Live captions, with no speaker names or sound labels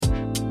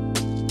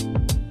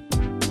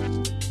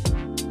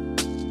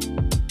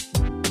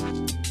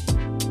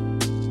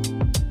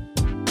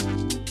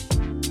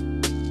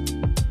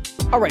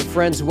All right,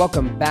 friends,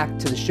 welcome back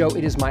to the show.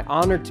 It is my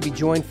honor to be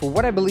joined for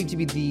what I believe to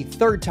be the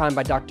third time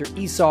by Dr.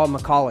 Esau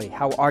McCauley.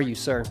 How are you,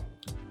 sir?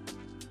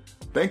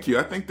 Thank you.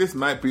 I think this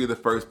might be the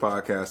first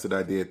podcast that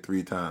I did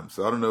 3 times.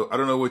 So I don't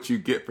know what you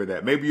get for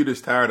that. Maybe you're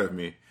just tired of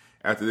me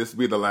after this will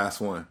be the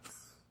last one.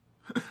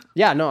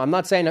 Yeah, no, I'm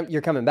not saying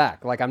you're coming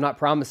back. Like, I'm not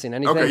promising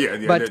anything.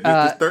 Okay, yeah. But,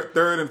 this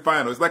third and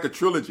final. It's like a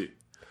trilogy.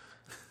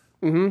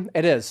 Mm-hmm,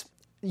 it is.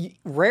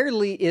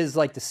 Rarely is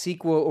like the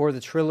sequel or the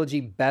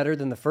trilogy better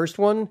than the first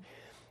one.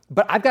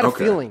 But I've got a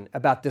feeling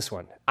about this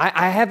one.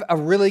 I have a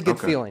really good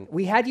feeling.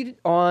 We had you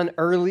on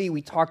early.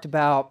 We talked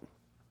about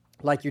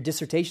like your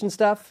dissertation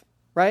stuff,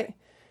 right?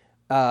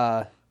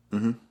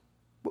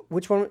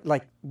 Which one?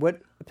 Like, what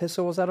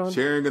epistle was that on?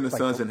 Sharing in the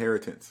son's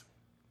inheritance.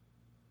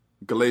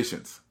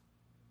 Galatians.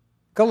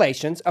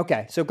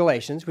 Okay, so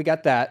Galatians, we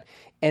got that.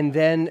 And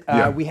then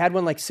we had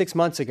one like 6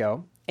 months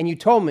ago, and you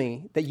told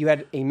me that you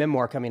had a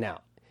memoir coming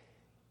out.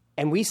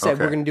 And we said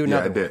we're going to do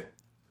another one. Yeah, I did.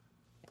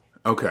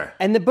 Okay.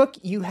 And the book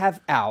you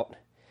have out,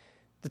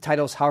 the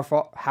title is How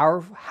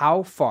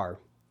Far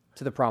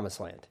to the Promised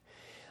Land.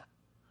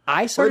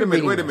 I started Wait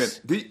a reading minute.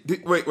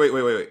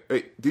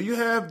 Wait. Do you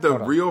have the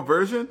real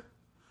version?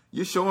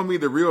 You're showing me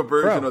the real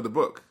version of the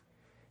book.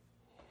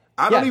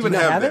 I don't even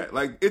have that.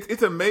 Like,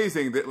 it's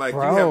amazing that like you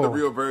have the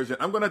real version.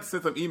 I'm going to have to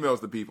send some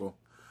emails to people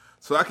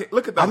so I can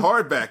look at the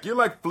hardback. You're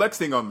like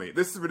flexing on me.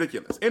 This is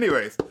ridiculous.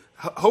 Anyways,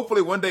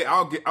 hopefully one day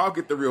I'll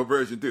get the real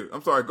version too.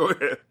 I'm sorry. Go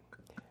ahead.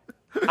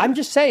 I'm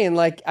just saying,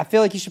 like, I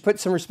feel like you should put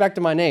some respect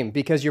on my name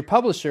because your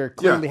publisher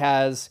clearly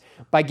has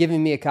by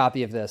giving me a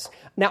copy of this.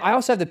 Now, I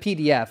also have the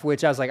PDF,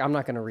 which I was like, I'm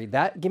not going to read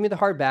that. Give me the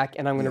hardback,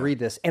 and I'm going to read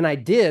this. And I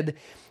did,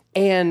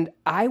 and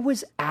I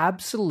was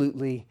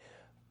absolutely,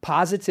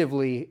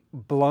 positively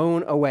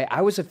blown away.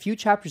 I was a few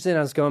chapters in,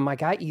 I was going, my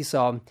guy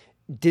Esau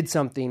did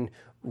something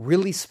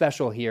really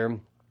special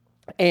here.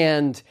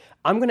 And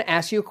I'm going to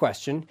ask you a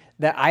question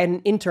that I had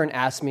an intern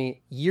ask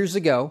me years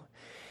ago.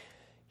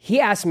 He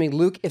asked me,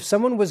 Luke, if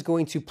someone was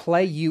going to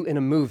play you in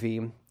a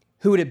movie,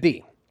 who would it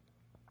be?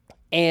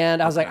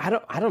 And I was like, I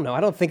don't know.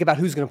 I don't think about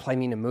who's going to play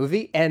me in a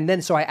movie. And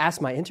then so I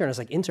asked my intern, I was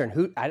like, intern,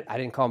 who? I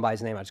didn't call him by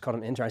his name. I just called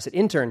him intern. I said,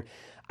 intern,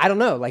 I don't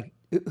know. Like,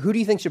 who do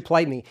you think should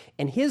play me?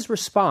 And his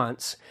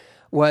response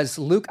was,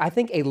 Luke, I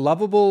think a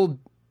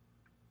lovable,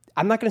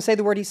 I'm not going to say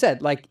the word he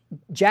said, like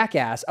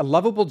jackass, a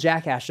lovable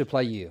jackass should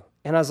play you.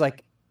 And I was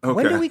like,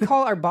 when do we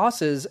call our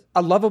bosses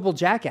a lovable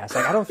jackass?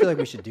 Like, I don't feel like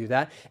we should do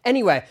that.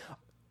 Anyway,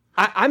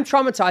 I'm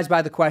traumatized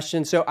by the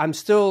question, so I'm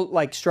still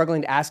like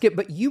struggling to ask it.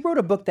 But you wrote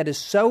a book that is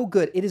so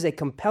good. It is a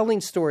compelling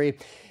story.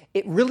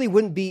 It really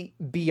wouldn't be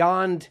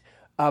beyond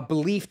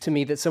belief to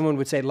me that someone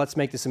would say, let's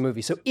make this a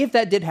movie. So if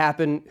that did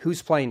happen,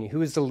 who's playing you?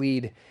 Who is the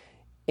lead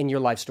in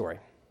your life story?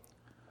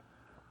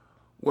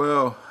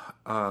 Well,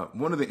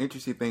 one of the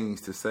interesting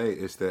things to say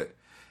is that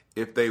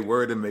if they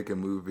were to make a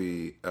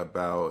movie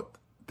about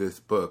this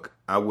book,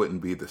 I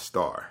wouldn't be the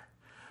star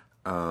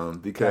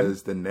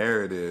because the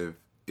narrative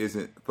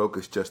isn't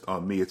focused just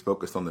on me. It's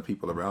focused on the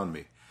people around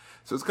me.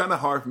 So it's kind of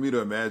hard for me to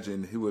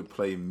imagine who would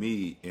play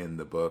me in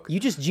the book.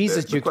 You just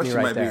Jesus juked me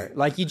right there.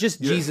 Like you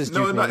just Jesus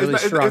juked me really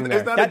strong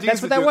there.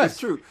 That's what that was. It's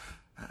true.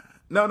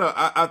 No.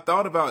 I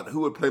thought about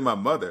who would play my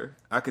mother.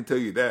 I can tell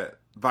you that.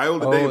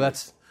 Viola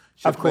Davis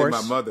should play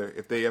my mother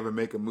if they ever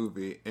make a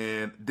movie.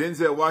 And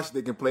Denzel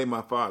Washington can play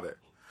my father.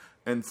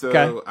 And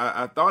so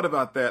I thought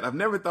about that. I've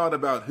never thought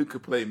about who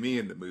could play me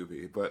in the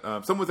movie.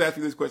 But someone's asked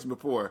me this question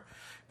before.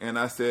 And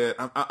I said,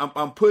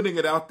 I'm putting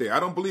it out there. I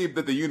don't believe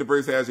that the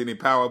universe has any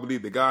power. I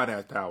believe that God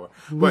has power.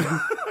 But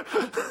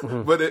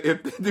but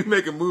if they do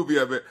make a movie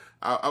of it,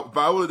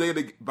 Viola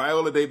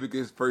Davis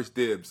gets first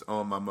dibs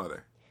on my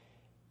mother.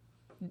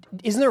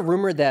 Isn't there a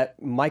rumor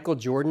that Michael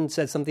Jordan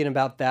said something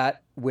about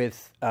that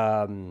with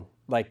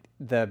like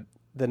the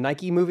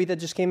Nike movie that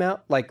just came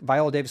out? Like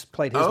Viola Davis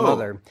played his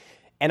mother.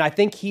 And I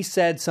think he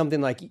said something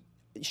like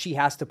she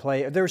has to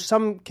play. There's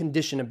some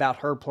condition about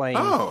her playing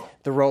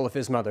the role of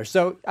his mother.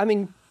 So, I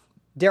mean,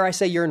 dare I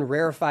say you're in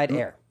rarefied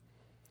air?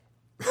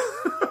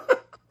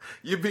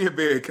 You're being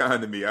very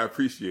kind to me. I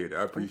appreciate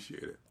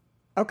it.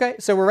 Okay,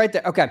 so we're right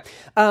there. Okay.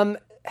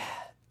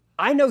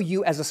 I know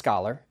you as a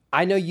scholar.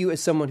 I know you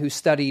as someone who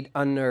studied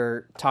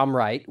under Tom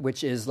Wright,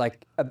 which is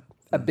like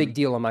a big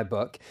deal in my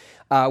book.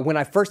 When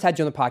I first had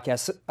you on the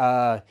podcast,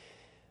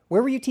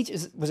 where were you teaching?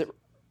 Was it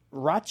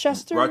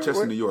Rochester?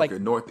 Rochester, New York,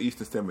 at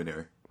Northeastern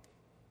Seminary.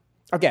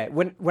 Okay,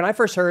 when I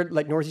first heard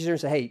like Northeastern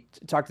say, "Hey,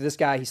 talk to this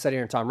guy," he's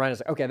studying under Tom Wright. I was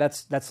like, "Okay,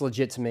 that's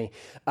legit to me."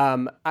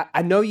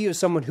 I know you as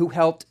someone who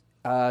helped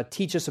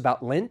teach us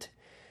about Lent,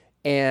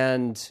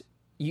 and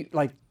you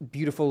like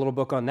beautiful little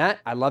book on that.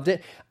 I loved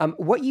it.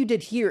 What you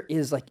did here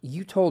is like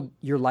you told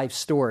your life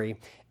story,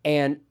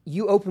 and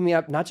you opened me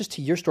up not just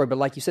to your story, but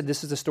like you said,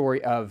 this is the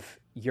story of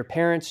your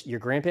parents, your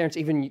grandparents,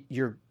 even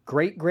your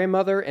great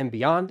grandmother, and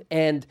beyond.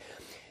 And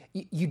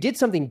you did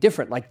something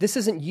different. Like this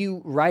isn't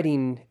you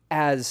writing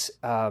as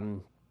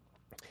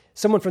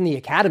someone from the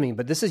academy,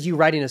 but this is you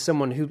writing as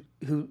someone who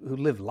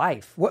lived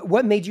life.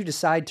 What made you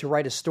decide to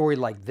write a story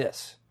like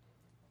this?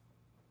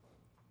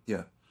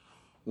 Yeah.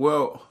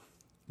 Well,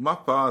 My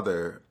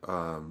father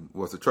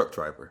was a truck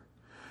driver.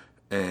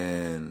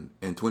 And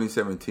in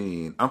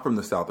 2017, I'm from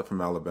the South, I'm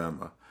from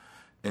Alabama.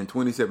 In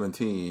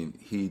 2017,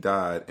 he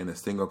died in a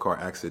single car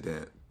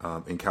accident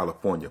in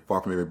California,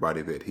 far from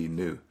everybody that he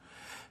knew.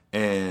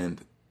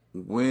 And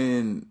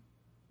when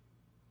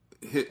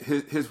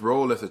his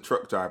role as a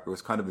truck driver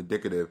was kind of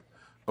indicative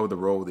of the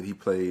role that he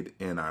played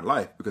in our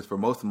life, because for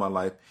most of my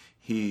life,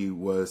 he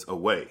was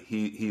away.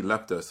 He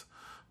left us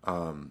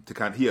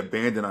he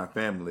abandoned our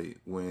family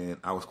when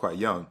I was quite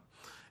young.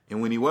 And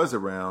when he was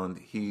around,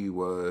 he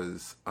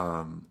was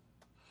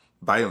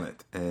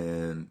violent,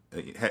 and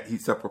he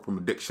suffered from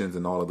addictions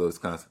and all of those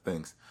kinds of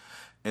things.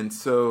 And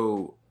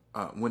so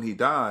when he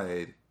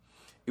died,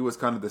 it was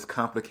kind of this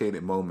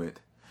complicated moment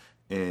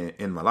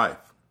in my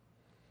life.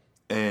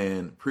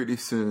 And pretty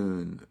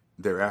soon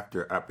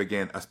thereafter,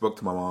 I spoke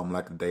to my mom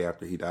like the day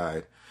after he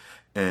died,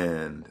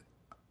 and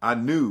I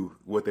knew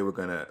what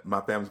my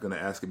family was going to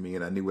ask of me,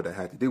 and I knew what I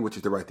had to do, which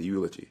is to write the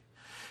eulogy.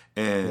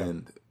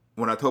 And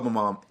when I told my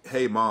mom,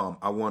 "Hey, Mom,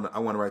 I want to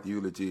write the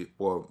eulogy,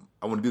 or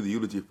I want to do the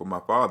eulogy for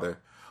my father,"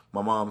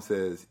 my mom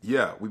says,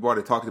 "Yeah, we've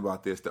already talked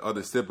about this to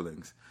other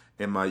siblings."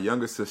 And my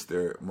younger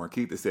sister,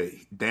 Marquita, said,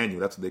 "Daniel,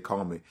 that's what they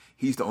call me.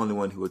 He's the only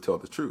one who will tell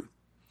the truth."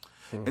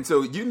 And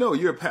so,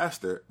 you're a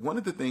pastor. One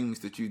of the things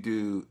that you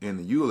do in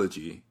the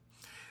eulogy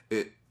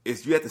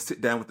is you have to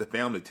sit down with the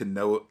family to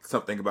know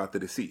something about the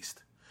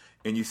deceased.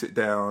 And you sit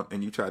down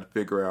and you try to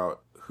figure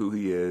out who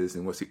he is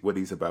and what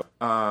he's about.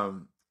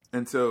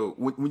 And so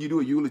when you do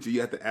a eulogy, you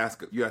have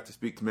to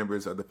speak to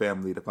members of the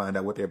family to find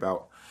out what they're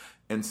about.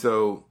 And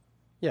so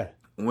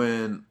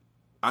when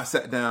I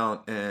sat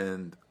down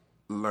and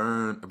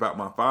learned about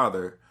my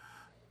father,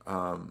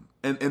 and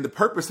the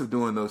purpose of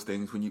doing those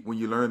things when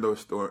you learn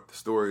those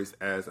stories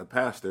as a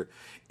pastor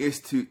is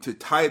to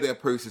tie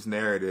that person's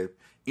narrative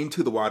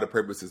into the wider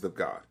purposes of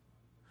God,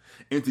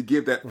 and to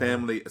give that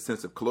family a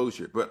sense of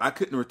closure. But I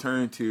couldn't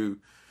return to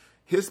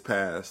his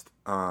past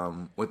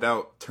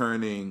without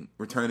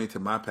returning to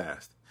my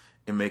past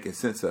and making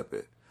sense of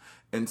it.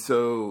 And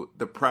so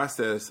the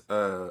process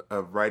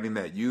of writing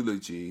that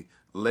eulogy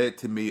led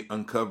to me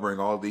uncovering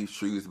all these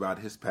truths about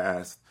his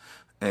past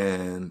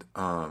and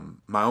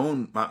my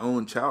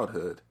own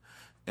childhood.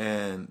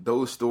 And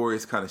those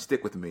stories kind of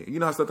stick with me. You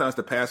know how sometimes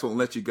the past won't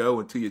let you go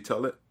until you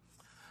tell it?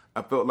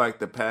 I felt like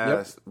the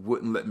past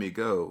wouldn't let me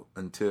go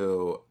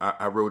until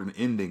I wrote an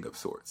ending of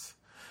sorts.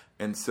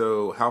 And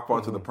so How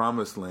Far to the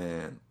Promised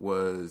Land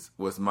was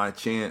my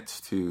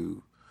chance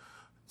to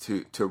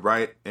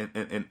write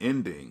an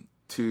ending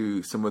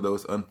to some of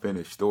those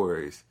unfinished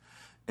stories,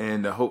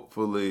 and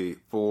hopefully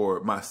for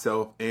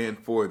myself and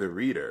for the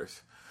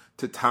readers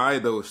to tie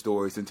those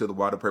stories into the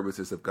wider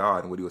purposes of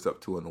God and what he was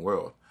up to in the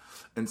world.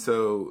 And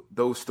so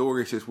those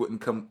stories just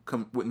wouldn't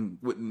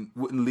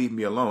leave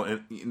me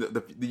alone. And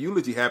the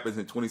eulogy happens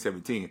in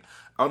 2017.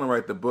 I don't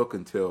write the book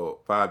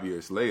until 5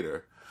 years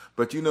later.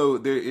 But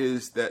there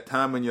is that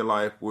time in your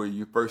life where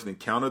you first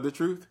encounter the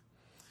truth,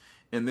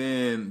 and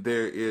then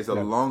there is a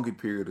longer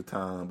period of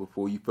time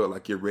before you feel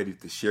like you're ready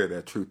to share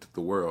that truth with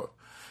the world.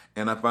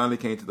 And I finally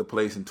came to the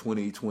place in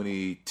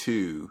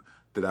 2022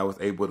 that I was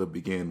able to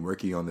begin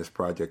working on this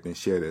project and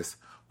share this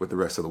with the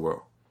rest of the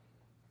world.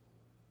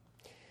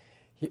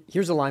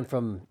 Here's a line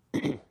from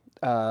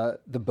the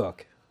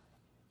book.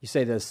 You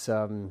say this,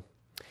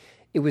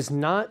 "It was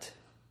not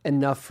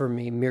enough for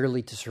me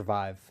merely to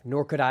survive,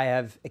 nor could I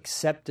have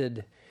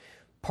accepted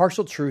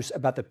partial truths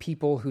about the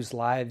people whose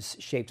lives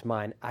shaped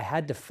mine. I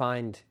had to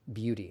find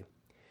beauty.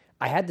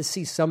 I had to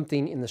see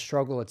something in the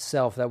struggle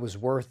itself that was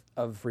worth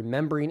of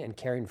remembering and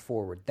carrying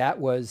forward. That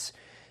was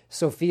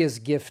Sophia's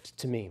gift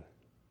to me.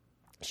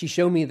 She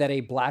showed me that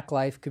a black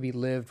life could be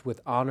lived with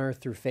honor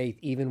through faith,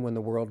 even when the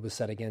world was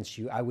set against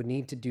you. I would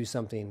need to do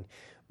something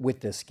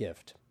with this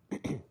gift."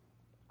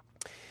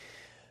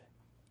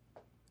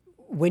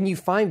 When you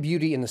find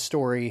beauty in the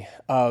story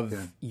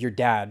of your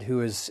dad,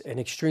 who is an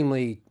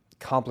extremely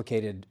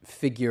complicated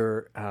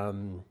figure,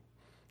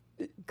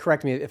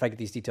 correct me if I get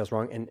these details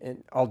wrong,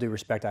 and all due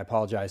respect, I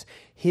apologize.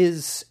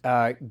 His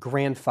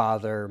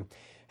grandfather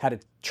had a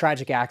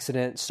tragic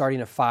accident,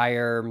 starting a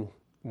fire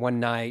one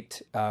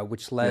night,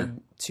 which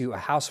led to a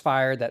house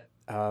fire that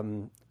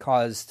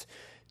caused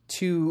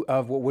two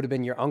of what would have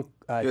been your uncles.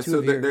 There's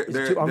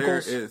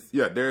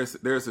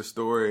a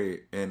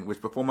story in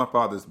which before my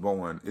father's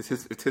born, it's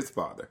his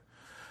father.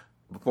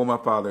 Before my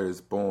father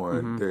is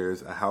born,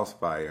 there's a house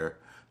fire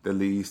that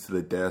leads to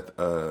the death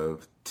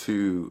of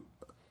two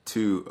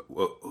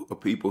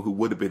people who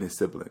would have been his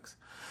siblings,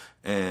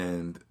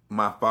 and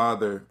my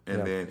father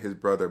and then his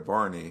brother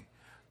Barney,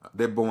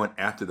 they're born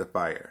after the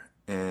fire.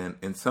 And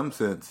in some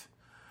sense,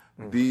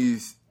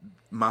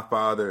 my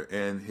father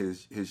and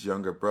his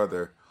younger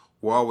brother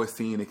were always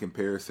seen in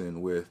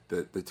comparison with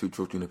the two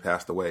children who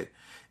passed away.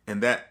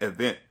 And that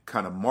event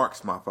kind of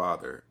marks my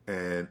father,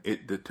 and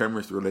it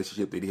determines the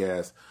relationship that he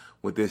has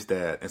with his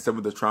dad. And some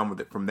of the trauma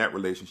that from that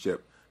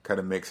relationship kind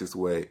of makes its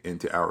way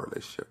into our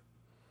relationship.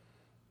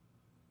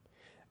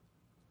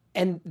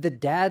 And the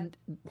dad,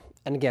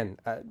 and again,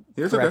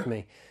 correct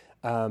me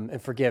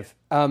and forgive.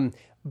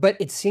 But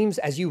it seems,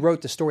 as you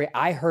wrote the story,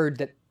 I heard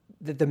that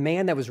the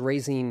man that was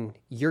raising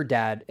your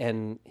dad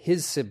and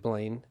his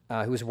sibling,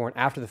 who was born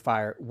after the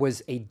fire,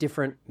 was a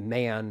different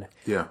man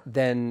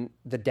than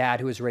the dad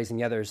who was raising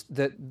the others.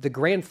 The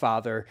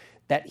grandfather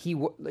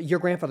your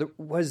grandfather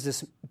was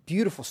this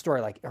beautiful story,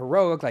 like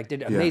heroic, like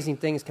did amazing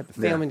things, kept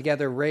the family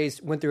together,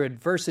 went through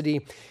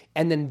adversity,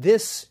 and then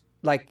this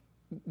like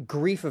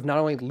grief of not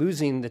only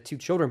losing the two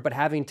children but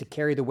having to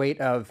carry the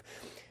weight of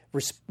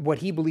what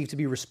he believed to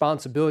be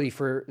responsibility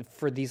for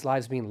these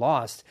lives being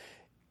lost.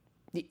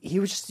 He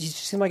just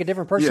seemed like a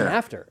different person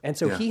after. And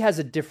so he has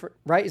a different,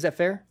 right? Is that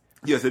fair?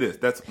 Yes, it is.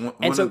 That's one.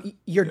 And so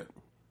you're,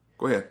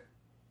 go ahead.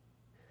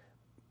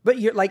 But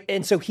you're like,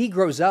 and so he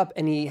grows up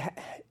and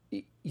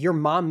your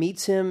mom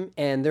meets him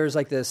and there's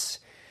like this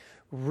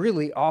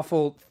really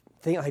awful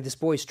thing, like this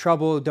boy's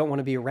trouble, don't want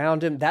to be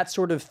around him, that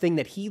sort of thing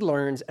that he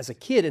learns as a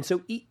kid. And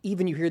so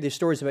even you hear these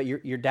stories about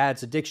your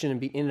dad's addiction and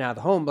being in and out of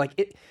the home,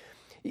 like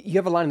you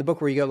have a line in the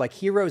book where you go like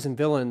heroes and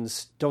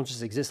villains don't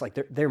just exist, like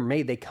they're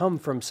made, they come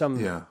from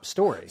some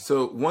story.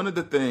 So one of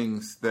the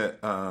things that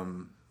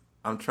I'm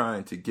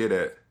trying to get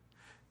at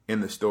in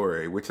the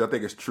story, which I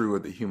think is true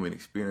of the human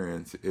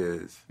experience,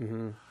 is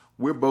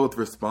we're both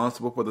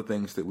responsible for the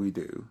things that we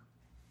do,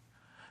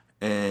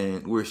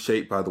 and we're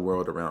shaped by the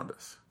world around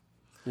us.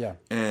 Yeah.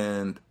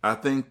 And I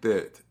think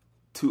that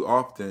too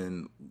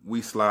often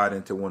we slide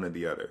into one or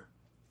the other.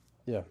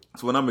 Yeah.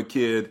 So when I'm a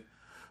kid,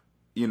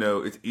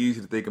 it's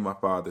easy to think of my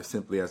father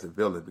simply as a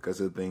villain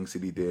because of the things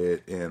that he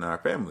did in our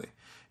family.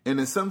 And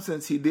in some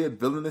sense, he did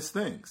villainous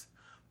things.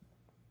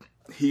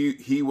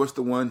 He was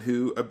the one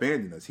who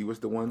abandoned us. He was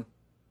the one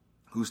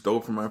who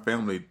stole from our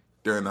family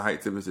during the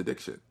heights of his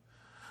addiction.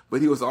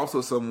 But he was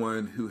also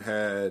someone who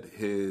had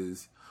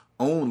his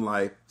own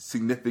life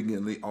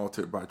significantly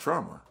altered by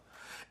trauma.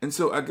 And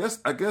so I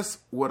guess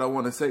what I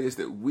want to say is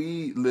that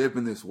we live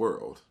in this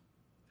world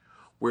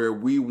where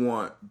we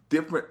want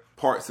different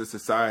parts of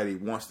society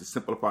wants to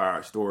simplify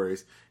our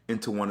stories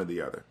into one or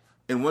the other.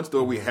 In one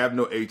story, we have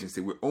no agency.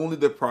 We're only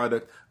the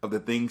product of the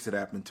things that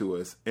happen to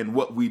us, and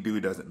what we do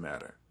doesn't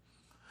matter.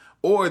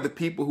 Or the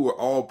people who are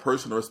all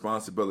personal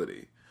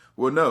responsibility.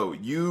 Well, no,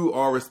 you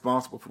are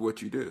responsible for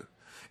what you do.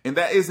 And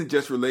that isn't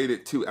just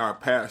related to our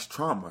past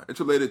trauma. It's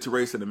related to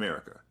race in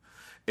America.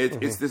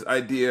 It's this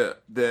idea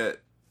that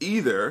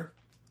either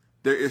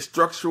there is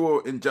structural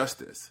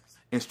injustice,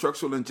 and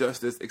structural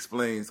injustice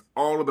explains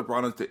all of the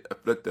problems that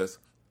afflict us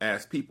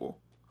as people.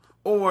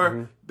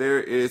 Or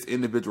there is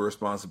individual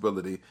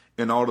responsibility,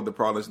 and all of the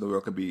problems in the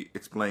world can be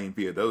explained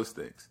via those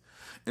things.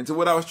 And so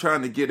what I was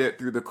trying to get at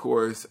through the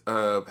course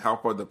of How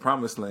Far the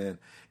Promised Land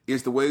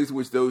is the ways in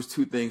which those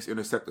two things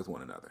intersect with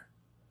one another.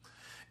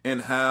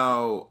 And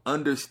how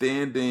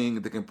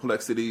understanding the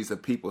complexities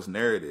of people's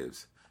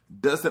narratives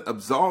doesn't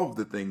absolve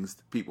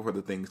people for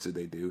the things that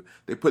they do.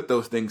 They put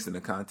those things in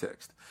a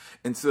context.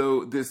 And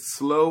so this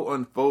slow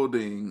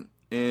unfolding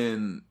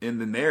in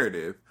the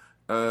narrative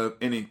of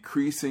an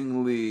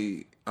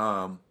increasingly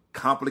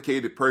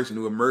complicated person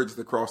who emerges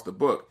across the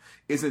book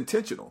is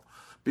intentional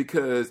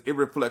because it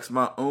reflects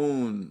my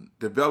own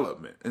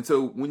development. And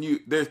so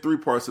there's three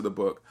parts of the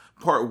book.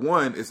 Part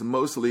one is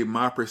mostly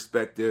my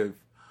perspective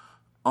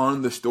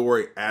on the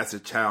story as a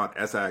child,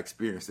 as I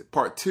experienced it.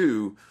 Part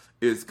two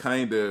is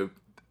kind of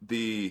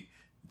the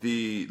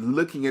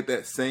looking at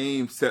that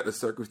same set of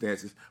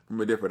circumstances from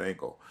a different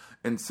angle.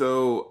 And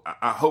so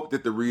I hope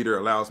that the reader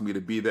allows me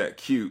to be that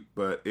cute,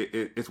 but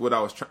it's what I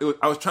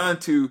was trying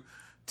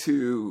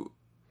to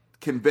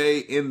convey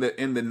in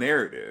the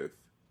narrative,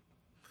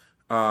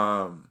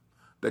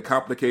 the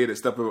complicated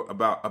stuff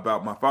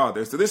about my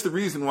father. So this is the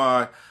reason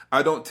why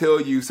I don't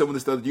tell you some of the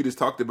stuff that you just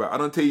talked about. I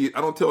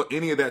don't tell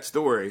any of that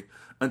story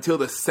until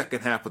the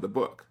second half of the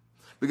book,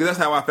 because that's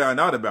how I found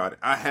out about it.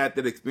 I had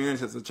that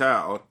experience as a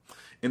child,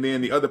 and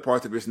then the other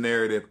parts of this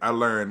narrative I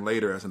learned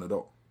later as an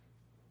adult.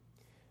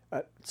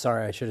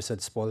 Sorry, I should have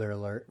said spoiler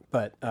alert,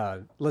 but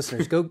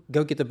listeners, go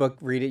get the book,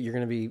 read it. You're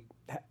going to be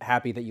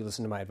happy that you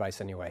listened to my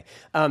advice anyway.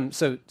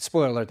 So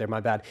spoiler alert there,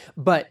 my bad.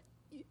 But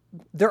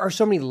there are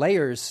so many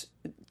layers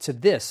to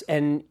this,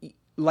 and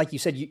like you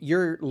said,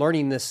 you're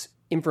learning this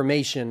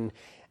information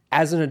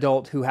as an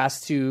adult who has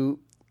to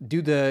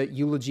do the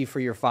eulogy for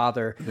your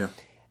father. Yeah.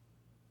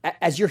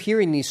 As you're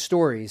hearing these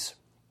stories,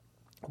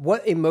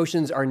 what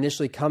emotions are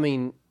initially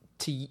coming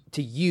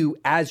to you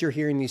as you're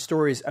hearing these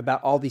stories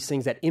about all these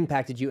things that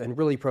impacted you in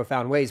really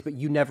profound ways, but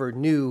you never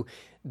knew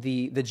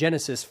the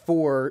genesis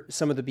for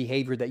some of the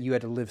behavior that you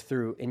had to live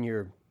through in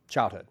your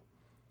childhood?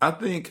 I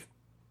think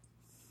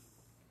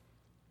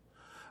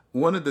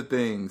one of the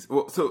things,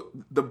 so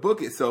the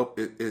book itself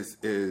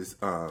is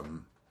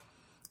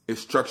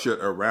structured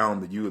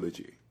around the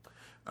eulogy.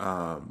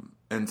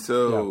 And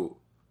so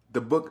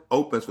the book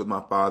opens with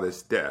my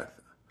father's death,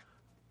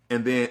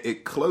 and then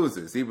it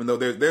closes, even though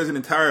there's an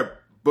entire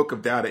book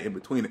of data in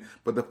between it,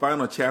 but the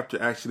final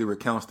chapter actually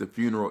recounts the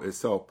funeral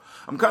itself.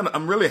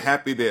 I'm really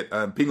happy that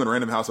Penguin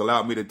Random House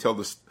allowed me to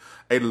tell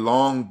a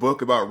long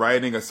book about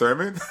writing a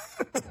sermon.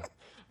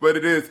 But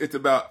it's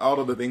about all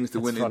of the things that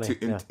went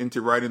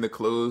into writing the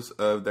close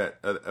of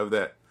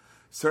that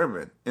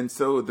sermon. And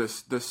so the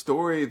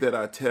story that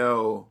I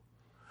tell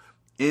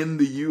in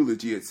the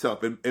eulogy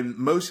itself, and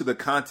most of the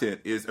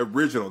content is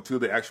original to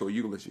the actual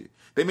eulogy.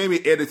 They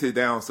maybe edited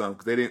down some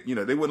because they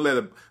didn't, they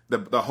wouldn't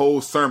let the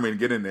whole sermon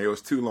get in there. It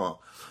was too long.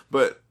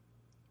 But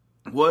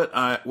what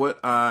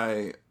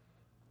I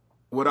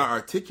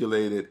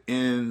articulated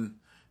in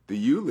the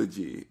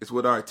eulogy is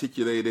what I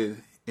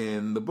articulated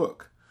in the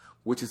book,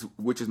 which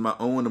is my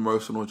own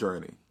emotional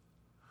journey.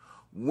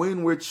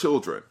 When we're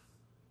children,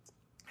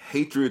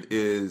 hatred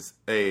is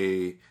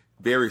a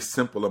very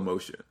simple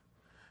emotion.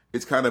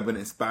 It's kind of an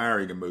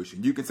inspiring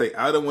emotion. You can say,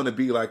 I don't want to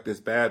be like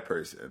this bad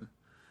person.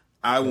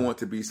 I want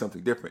to be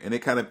something different. And it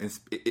kind of,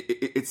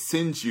 it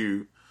sends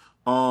you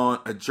on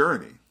a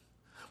journey.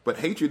 But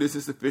hatred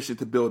isn't sufficient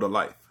to build a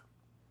life.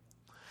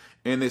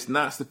 And it's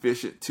not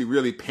sufficient to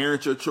really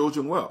parent your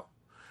children well,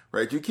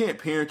 right? You can't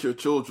parent your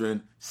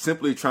children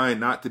simply trying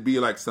not to be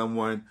like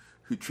someone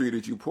who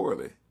treated you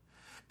poorly.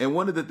 And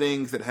one of the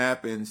things that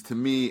happens to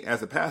me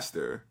as a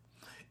pastor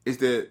is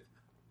that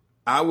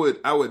I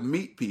would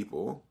meet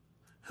people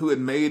who had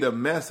made a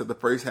mess of the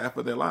first half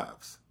of their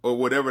lives or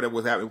whatever that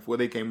was happening before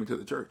they came into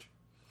the church.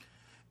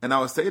 And I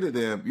would say to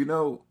them,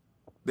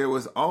 there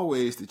was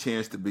always the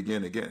chance to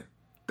begin again.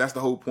 That's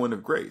the whole point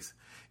of grace,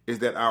 is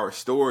that our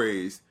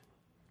stories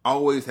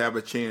always have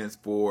a chance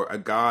for a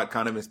God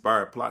kind of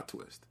inspired plot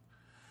twist.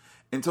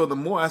 And so the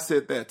more I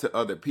said that to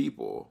other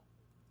people,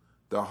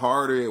 the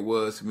harder it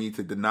was for me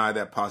to deny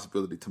that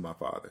possibility to my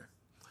father.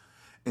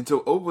 And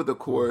so over the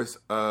course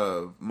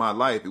of my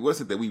life, it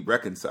wasn't that we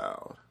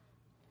reconciled,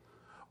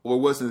 or it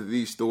wasn't that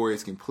these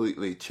stories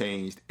completely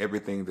changed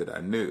everything that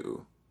I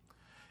knew.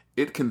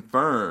 It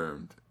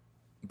confirmed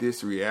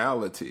this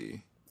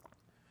reality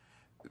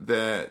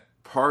that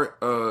part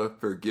of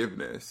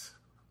forgiveness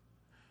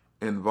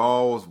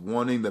involves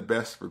wanting the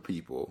best for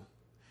people,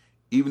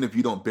 even if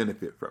you don't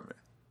benefit from it,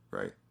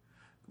 right?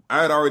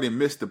 I had already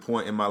missed the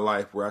point in my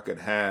life where I could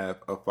have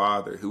a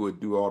father who would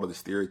do all of the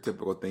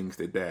stereotypical things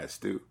that dads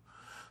do.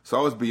 So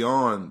I was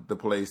beyond the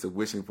place of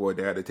wishing for a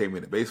dad to take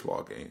me to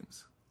baseball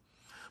games.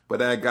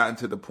 But I had gotten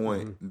to the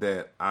point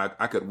that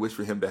I could wish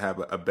for him to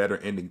have a better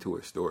ending to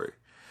his story.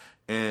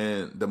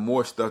 And the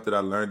more stuff that I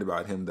learned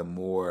about him, the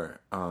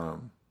more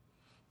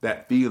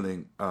that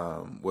feeling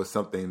was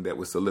something that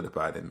was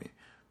solidified in me.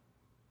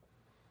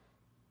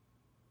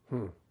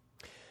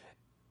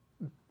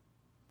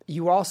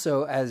 You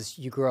also, as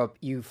you grow up,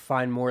 you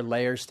find more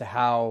layers to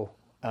how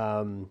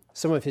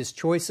some of his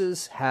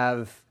choices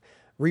have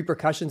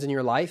repercussions in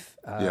your life.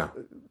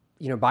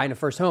 Buying a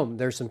first home,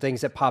 there's some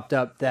things that popped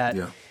up that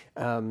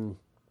you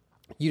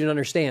didn't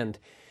understand.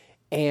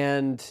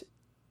 And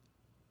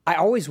I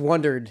always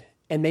wondered,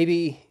 and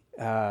maybe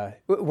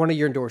one of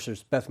your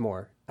endorsers, Beth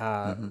Moore,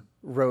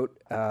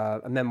 wrote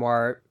a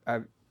memoir,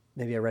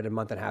 maybe I read a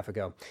month and a half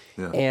ago.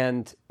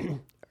 And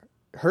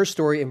her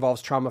story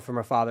involves trauma from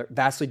her father,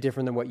 vastly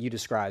different than what you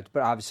described,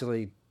 but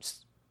obviously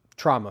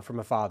trauma from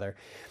a father.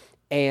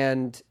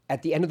 And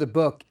at the end of the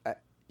book,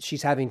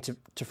 she's having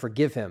to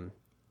forgive him.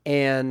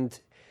 And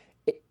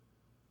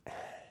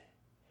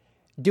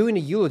doing a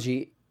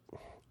eulogy,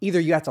 either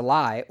you have to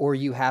lie or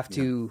you have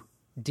to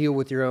deal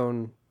with your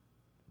own.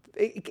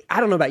 I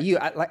don't know about you.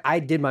 I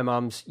did my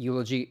mom's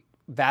eulogy,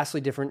 vastly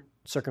different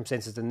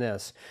circumstances than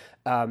this.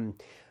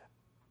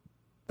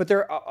 But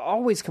there are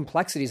always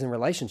complexities in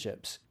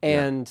relationships.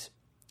 And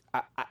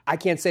I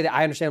can't say that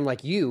I understand them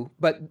like you,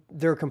 but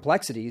there are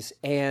complexities.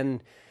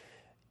 And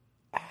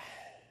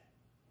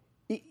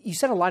you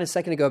said a line a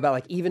second ago about,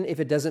 like, even if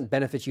it doesn't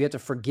benefit you, you have to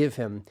forgive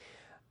him.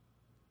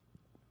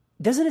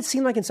 Doesn't it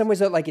seem like in some ways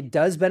that, like, it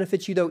does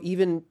benefit you, though,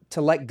 even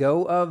to let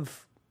go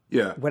of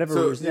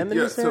whatever resentment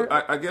is there?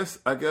 So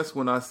I guess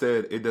when I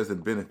said it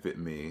doesn't benefit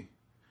me,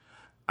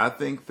 I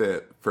think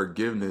that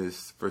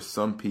forgiveness for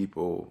some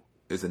people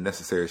is a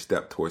necessary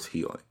step towards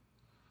healing.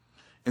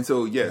 And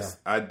so, yes,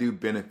 I do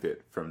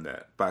benefit from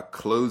that by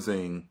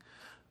closing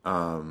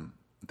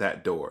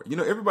that door.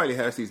 Everybody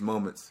has these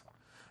moments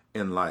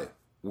in life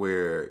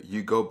where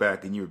you go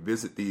back and you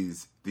visit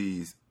these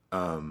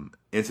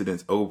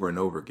incidents over and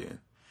over again.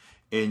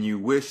 And you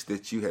wish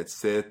that you had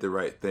said the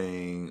right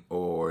thing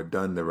or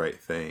done the right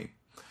thing.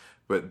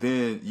 But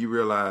then you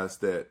realize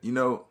that,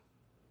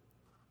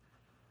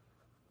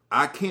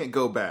 I can't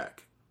go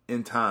back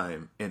in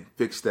time and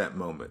fix that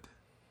moment.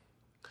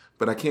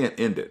 But I can't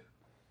end it.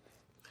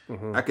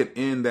 I could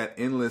end that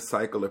endless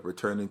cycle of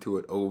returning to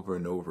it over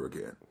and over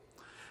again.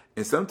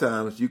 And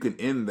sometimes you can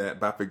end that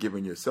by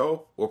forgiving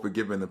yourself or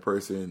forgiving the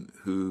person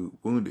who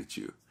wounded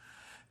you.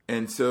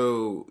 And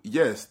so,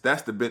 yes,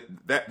 that's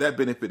that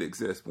benefit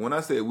exists. But when I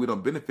say we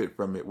don't benefit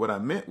from it, what I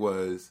meant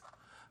was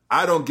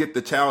I don't get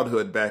the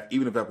childhood back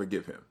even if I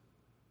forgive him.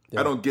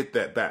 I don't get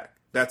that back.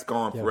 That's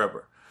gone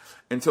forever.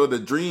 And so the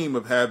dream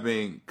of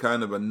having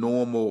kind of a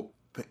normal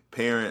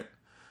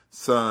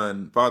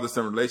parent-son,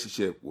 father-son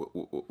relationship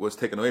was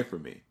taken away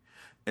from me.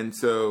 And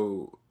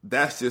so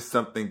that's just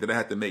something that I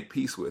had to make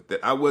peace with,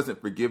 that I wasn't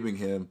forgiving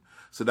him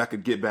so that I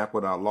could get back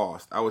what I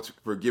lost. I was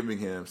forgiving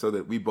him so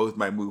that we both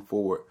might move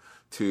forward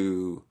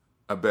to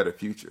a better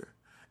future.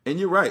 And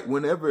you're right.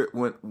 When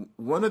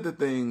one of the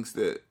things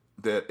that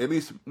at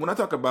least when I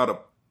talk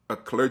about a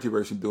clergy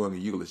person doing a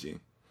eulogy,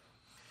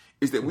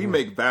 is that we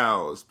make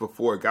vows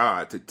before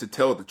God to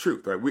tell the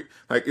truth, right?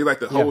 It's like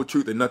the whole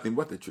truth and nothing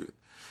but the truth.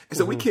 And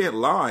so we can't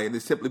lie and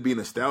just simply be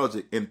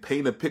nostalgic and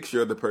paint a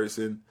picture of the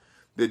person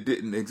that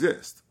didn't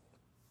exist.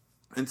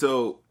 And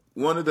so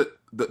one of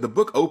the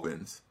book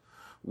opens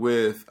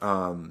with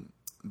the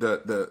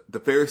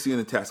Pharisee and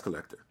the tax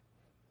collector,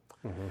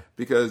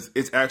 because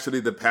it's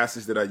actually the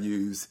passage that I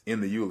use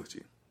in the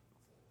eulogy.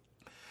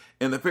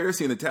 And the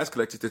Pharisee and the tax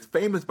collector, it's this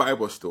famous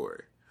Bible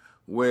story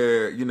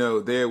where,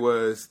 there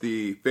was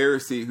the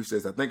Pharisee who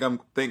says,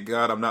 thank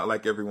God I'm not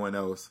like everyone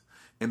else.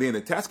 And then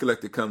the tax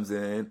collector comes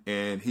in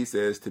and he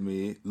says to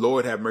me,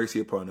 Lord, have mercy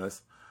upon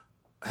us.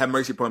 Have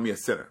mercy upon me, a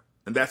sinner.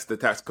 And that's the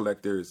tax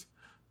collector's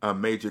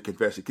major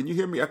confession. Can you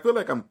hear me? I feel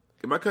like am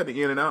I cutting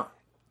in and out?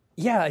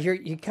 Yeah,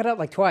 you cut out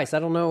like twice. I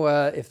don't know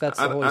if that's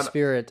the Holy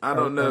Spirit. I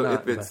don't know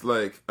if it's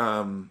like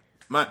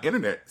my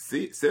internet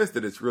says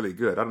that it's really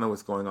good. I don't know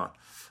what's going on.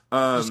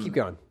 Just keep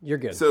going. You're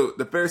good. So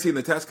the Pharisee and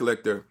the tax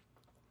collector,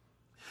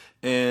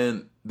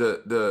 and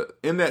the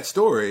in that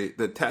story,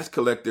 the tax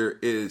collector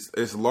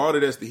is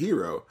lauded as the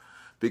hero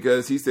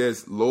because he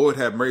says, "Lord,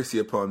 have mercy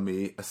upon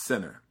me, a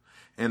sinner."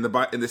 And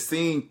the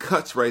scene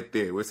cuts right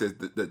there where it says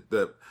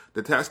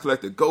the tax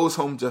collector goes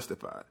home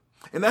justified,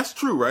 and that's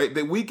true, right?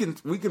 That we can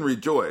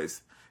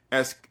rejoice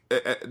as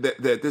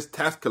that this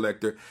tax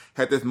collector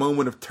had this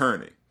moment of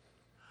turning.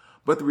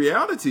 But the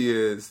reality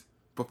is,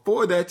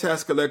 before that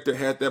tax collector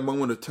had that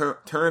moment of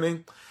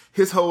turning,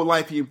 his whole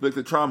life he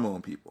inflicted trauma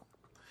on people.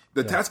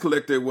 The tax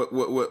collector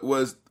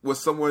was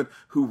someone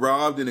who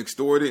robbed and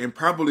extorted and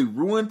probably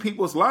ruined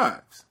people's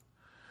lives,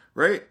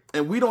 right?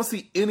 And we don't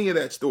see any of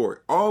that story.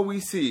 All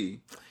we see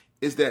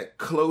is that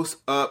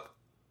close-up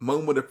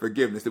moment of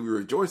forgiveness that we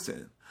rejoice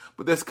in.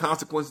 But there's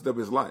consequences of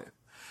his life.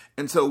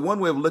 And so one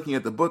way of looking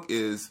at the book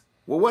is,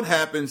 well, what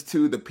happens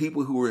to the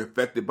people who were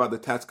affected by the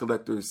tax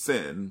collector's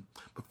sin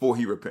before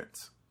he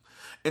repents?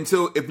 And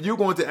so if you're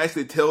going to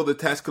actually tell the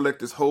tax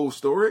collector's whole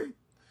story,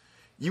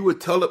 you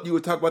would talk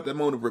about that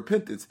moment of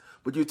repentance,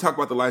 but you would talk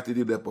about the life they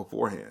did that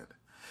beforehand.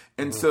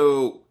 And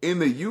so in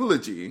the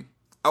eulogy,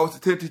 I was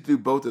attempting to do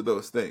both of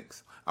those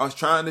things. I was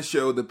trying to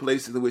show the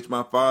places in which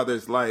my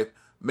father's life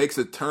makes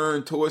a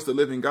turn towards the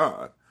living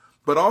God,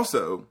 but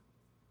also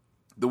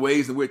the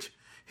ways in which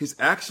his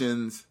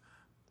actions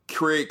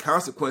create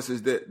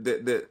consequences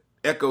that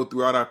echo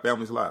throughout our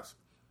family's lives.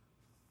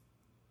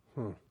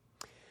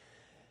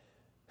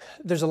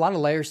 There's a lot of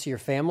layers to your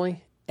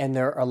family, and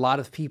there are a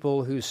lot of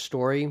people whose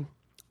story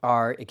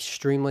are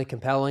extremely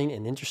compelling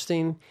and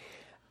interesting.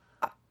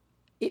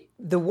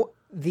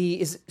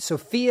 Is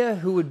Sophia,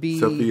 who would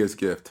be Sophia's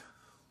gift,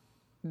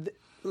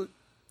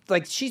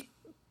 she's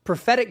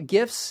prophetic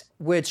gifts,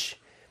 which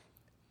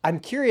I'm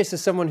curious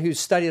as someone who's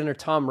studied under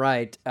Tom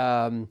Wright,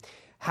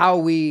 how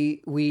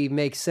we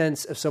make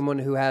sense of someone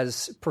who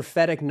has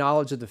prophetic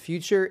knowledge of the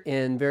future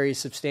in very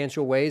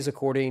substantial ways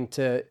according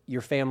to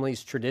your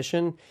family's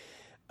tradition.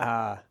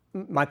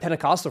 My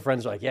Pentecostal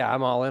friends are like, yeah,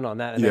 I'm all in on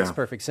that. It makes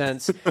perfect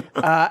sense.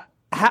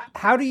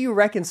 How do you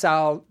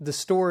reconcile the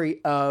story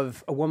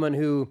of a woman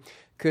who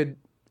could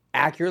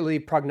accurately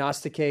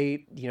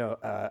prognosticate,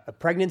 a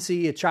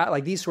pregnancy, a child,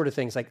 like these sort of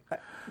things?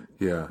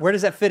 Where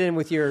does that fit in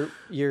with your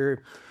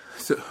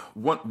So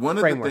one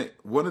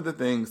of the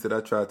things that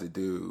I tried to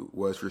do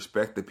was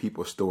respect the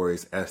people's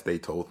stories as they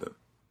told them.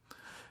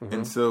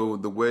 And so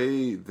the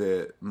way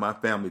that my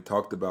family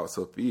talked about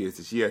Sophia is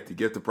that she had to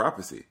get the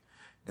prophecy.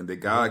 And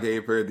that God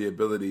gave her the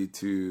ability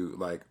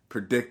to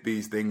predict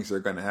these things are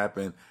going to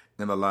happen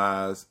in the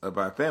lives of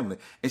our family.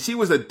 And she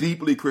was a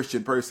deeply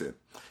Christian person.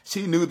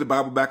 She knew the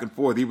Bible back and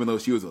forth, even though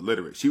she was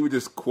illiterate. She would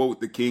just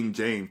quote the King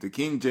James. The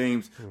King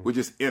James would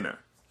just enter.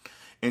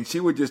 And she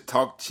would just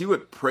talk. She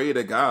would pray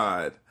to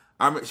God.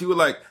 She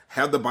would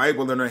have the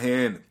Bible in her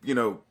hand,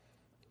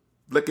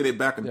 looking it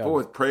back and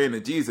forth, praying to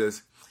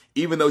Jesus,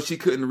 even though she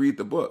couldn't read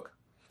the book.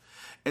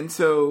 And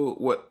so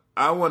what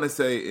I want to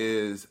say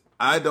is,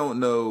 I don't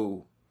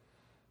know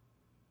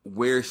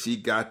where she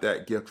got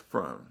that gift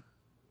from,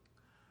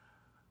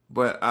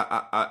 but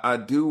I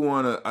do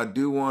want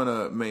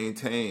to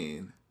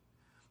maintain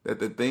that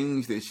the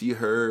things that she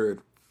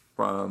heard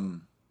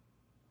from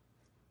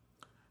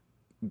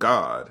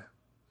God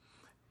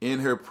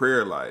in her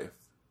prayer life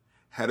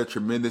had a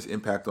tremendous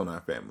impact on our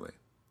family.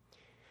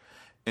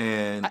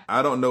 And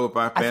I don't know if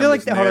our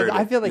family's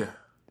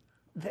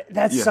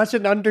that's such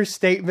an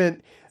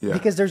understatement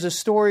because there's a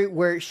story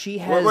where she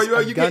has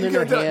a gun in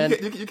her hand.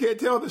 You can't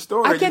tell the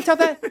story. I can't tell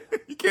that.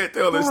 You can't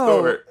tell the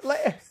story.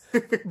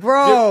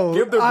 Bro,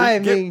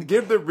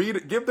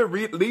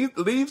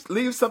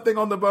 leave something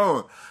on the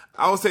bone.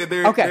 I would say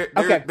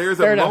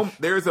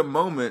there's a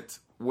moment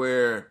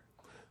where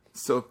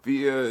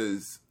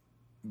Sophia's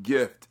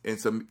gift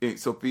and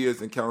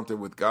Sophia's encounter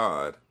with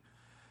God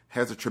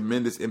has a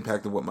tremendous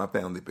impact on what my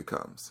family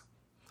becomes.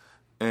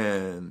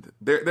 And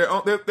they're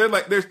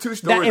like, there's two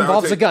stories that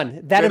involves a gun.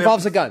 That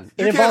involves a gun.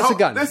 It involves a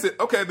gun. Listen,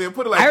 okay, then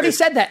put it like I already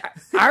said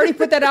that. I already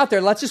put that out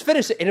there. Let's just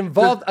finish it. It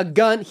involved a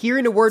gun,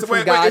 hearing a word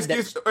from God.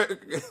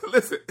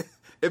 Listen,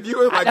 if you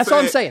were like, that's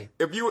what I'm saying.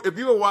 If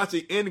you were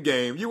watching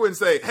Endgame, you wouldn't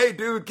say, "Hey,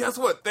 dude, guess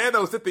what?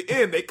 Thanos at the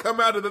end, they come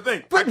out of the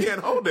thing. I can't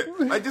hold it.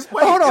 Like, just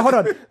wait. Hold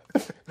on.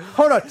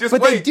 Just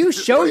but wait. They do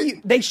show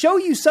you. They show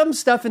you some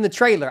stuff in the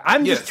trailer.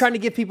 I'm just trying to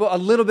give people a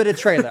little bit of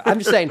trailer. I'm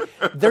just saying,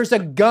 there's a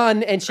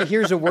gun, and she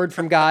hears a word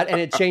from God, and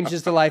it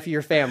changes the life of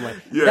your family.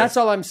 Yes. That's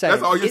all I'm saying.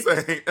 That's all you're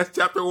saying. That's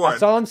chapter 1.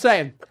 That's all I'm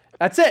saying.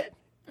 That's it.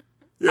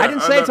 Yeah, I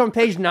didn't say it's on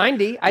page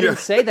 90. I didn't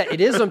say that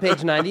it is on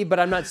page 90, but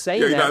I'm not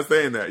saying that. You're not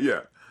saying that. Yeah.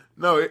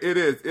 No, it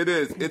is.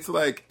 It's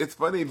like, it's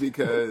funny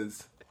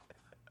because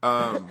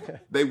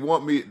they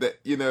want me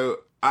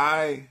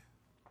that,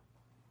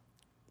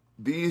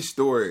 these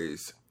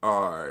stories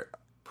are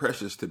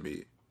precious to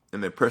me,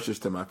 and they're precious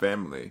to my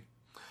family.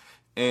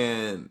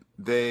 And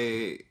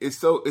it's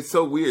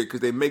so weird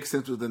because they make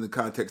sense within the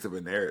context of a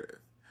narrative.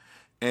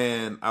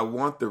 And I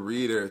want the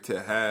reader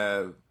to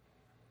have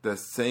the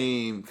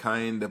same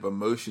kind of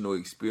emotional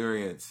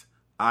experience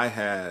I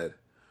had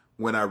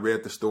when I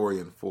read the story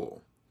in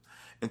full.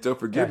 And so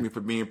forgive me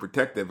for being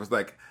protective. It's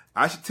like,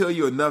 I should tell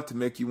you enough to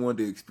make you want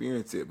to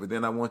experience it, but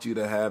then I want you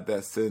to have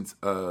that sense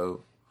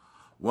of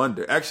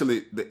wonder.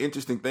 Actually, the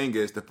interesting thing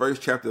is the first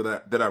chapter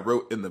that I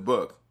wrote in the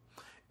book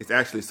is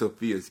actually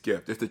Sophia's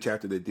gift. It's the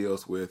chapter that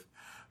deals with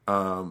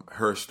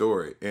her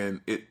story.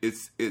 And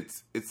it's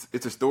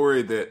a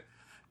story that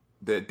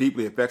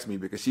deeply affects me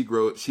because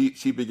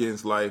she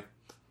begins life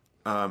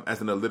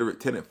as an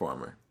illiterate tenant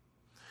farmer.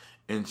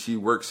 And she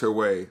works her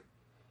way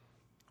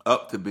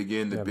up to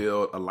begin to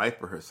build a life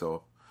for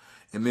herself,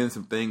 and then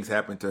some things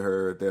happen to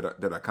her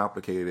that are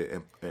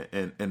complicated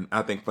and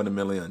I think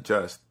fundamentally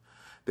unjust,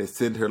 that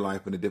send her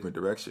life in a different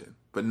direction.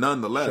 But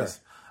nonetheless,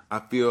 I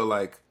feel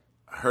like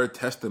her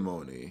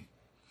testimony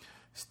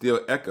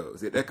still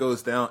echoes. It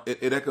echoes down.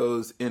 It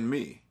echoes in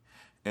me,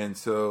 and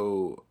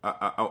so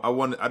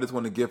I just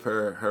want to give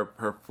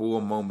her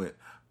full moment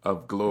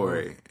of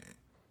glory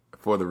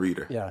for the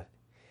reader. Yeah.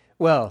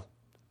 Well,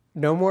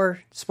 no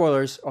more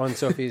spoilers on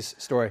Sophia's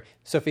story.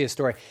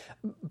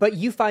 But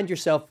you find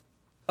yourself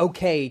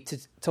okay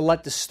to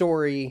let the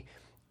story,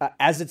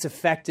 as it's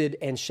affected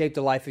and shaped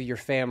the life of your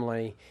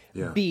family,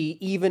 be,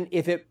 even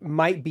if it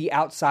might be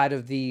outside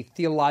of the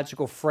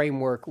theological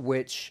framework,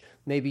 which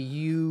maybe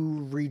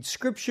you read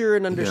Scripture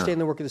and understand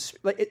the work of the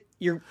Spirit.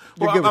 You're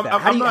good with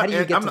that. How do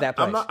you get to that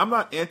place? I'm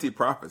not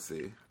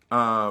anti-prophecy.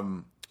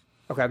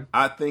 Okay.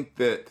 I think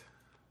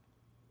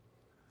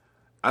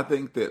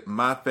that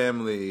my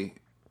family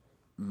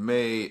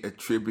may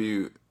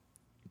attribute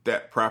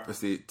that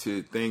prophecy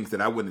to things that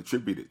I wouldn't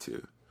attribute it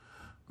to.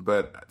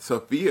 But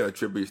Sophia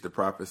attributes the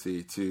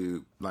prophecy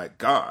to, like,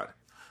 God.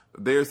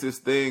 There's this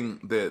thing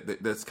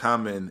that's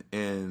common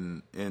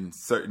in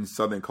certain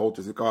Southern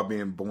cultures. It's called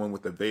being born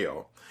with a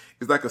veil.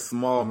 It's like a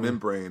small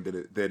membrane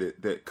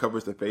that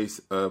covers the face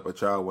of a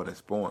child when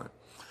it's born.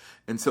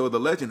 And so the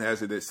legend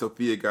has it that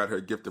Sophia got her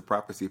gift of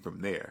prophecy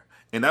from there.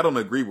 And I don't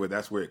agree with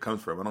that's where it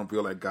comes from. I don't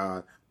feel like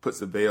God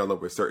puts a veil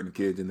over certain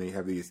kids and they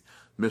have these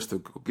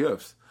mystical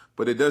gifts.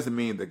 But it doesn't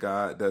mean that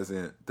God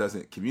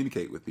doesn't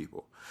communicate with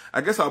people.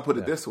 I guess I'll put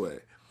it this way.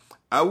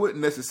 I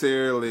wouldn't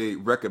necessarily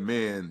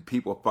recommend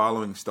people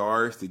following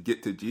stars to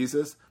get to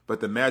Jesus, but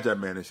the Magi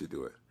managed to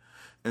do it.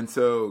 And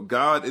so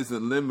God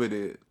isn't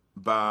limited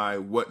by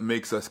what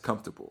makes us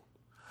comfortable.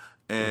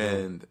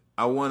 And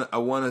I want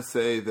to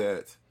say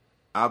that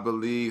I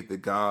believe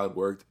that God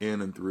worked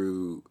in and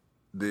through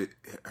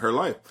her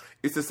life.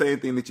 It's the same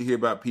thing that you hear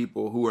about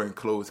people who are in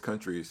closed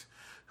countries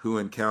who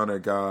encounter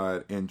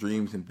God in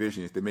dreams and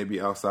visions that may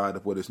be outside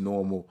of what is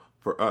normal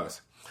for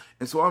us.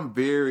 And so I'm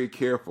very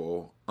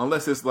careful,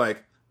 unless it's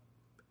like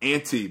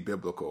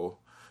anti-biblical,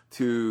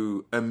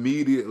 to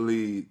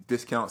immediately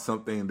discount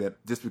something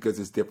that just because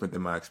it's different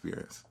than my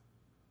experience.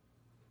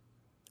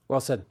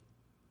 Well said.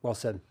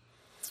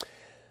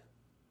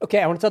 Okay,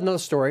 I want to tell another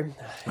story.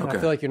 And I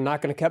feel like you're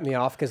not going to cut me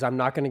off because I'm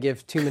not going to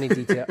give too many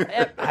details.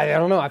 I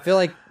don't know. I feel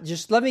like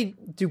just let me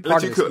do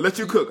part of this. Let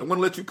you cook. I'm going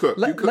to let you cook.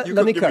 Let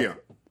me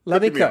cook.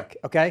 Let me cook,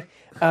 okay?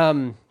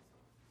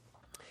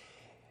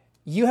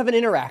 You have an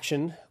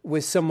interaction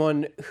with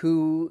someone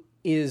who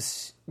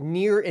is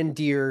near and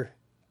dear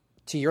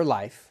to your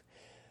life,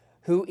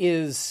 who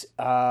is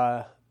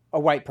a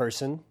white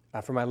person.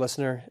 For my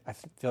listener, I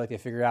feel like they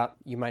figured out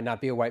you might not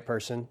be a white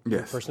person. Yes.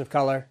 You're a person of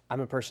color.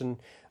 I'm a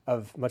person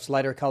of much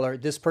lighter color.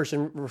 This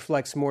person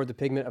reflects more the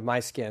pigment of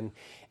my skin.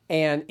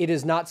 And it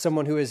is not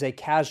someone who is a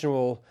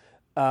casual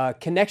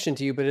connection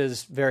to you, but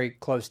is very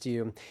close to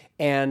you.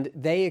 And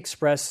they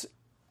express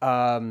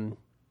racism.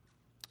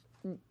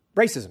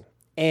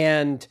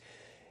 And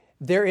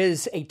there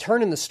is a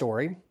turn in the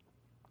story,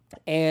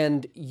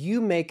 and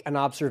you make an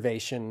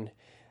observation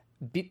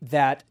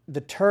that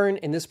the turn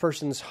in this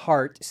person's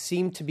heart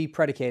seemed to be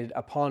predicated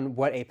upon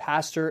what a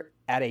pastor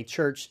at a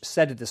church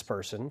said to this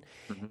person.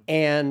 Mm-hmm.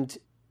 And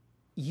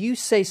you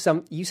say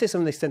something to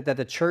the extent that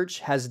the church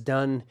has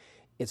done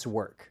its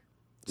work.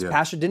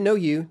 Pastor didn't know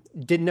you,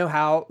 didn't know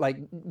how, like,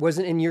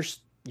 wasn't in your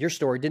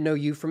story, didn't know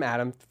you from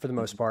Adam for the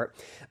most part.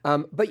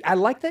 But I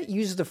like that you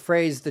used the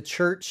phrase, the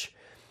church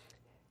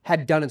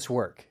had done its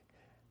work.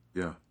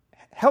 Yeah.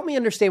 Help me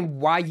understand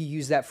why you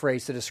use that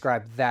phrase to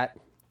describe that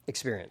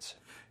experience.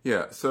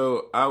 Yeah,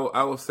 so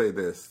I will say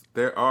this.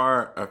 There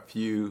are a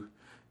few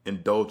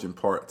indulgent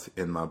parts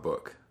in my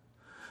book.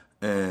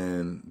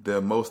 And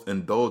the most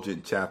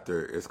indulgent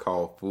chapter is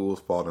called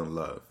Fools Fall in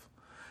Love.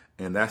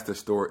 And that's the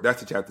story. That's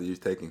the chapter you're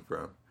taking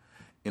from.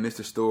 And it's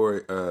the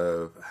story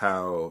of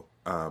how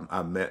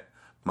I met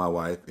my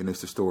wife. And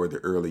it's the story of the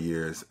early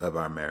years of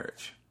our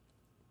marriage.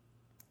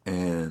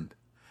 And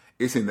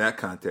it's in that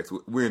context.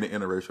 We're in an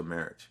interracial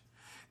marriage.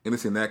 And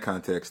it's in that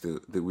context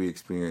that we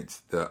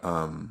experienced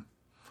the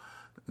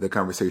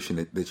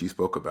conversation that you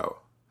spoke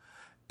about.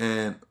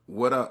 And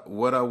what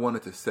I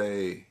wanted to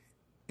say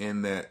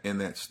in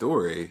that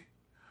story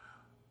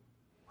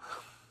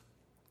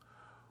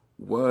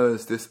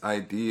was this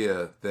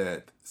idea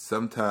that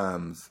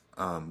sometimes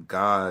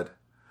God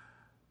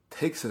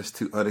takes us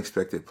to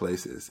unexpected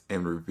places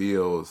and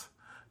reveals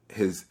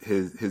his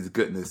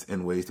goodness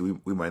in ways that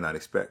we might not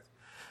expect.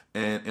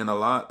 And in a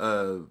lot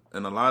of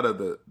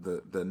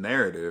the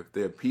narrative,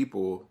 there are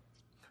people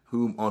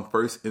whom on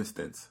first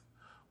instance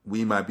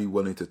we might be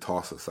willing to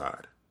toss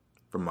aside,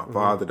 from my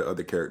father to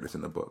other characters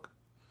in the book.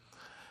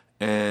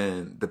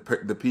 And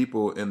the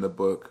people in the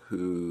book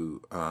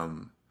who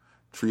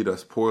treat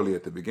us poorly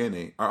at the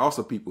beginning are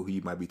also people who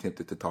you might be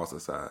tempted to toss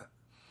aside.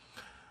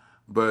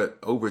 But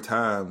over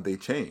time, they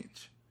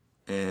change.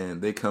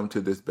 And they come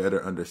to this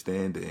better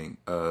understanding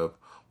of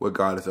what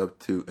God is up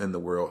to in the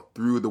world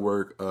through the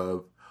work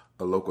of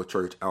a local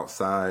church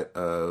outside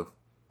of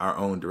our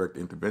own direct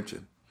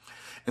intervention.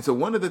 And so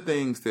one of the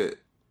things that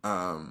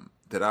I'm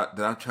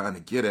trying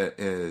to get at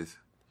is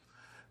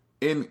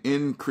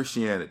in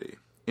Christianity,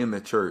 in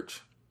the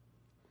church,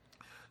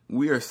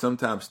 we are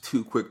sometimes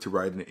too quick to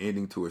write an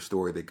ending to a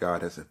story that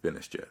God hasn't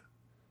finished yet.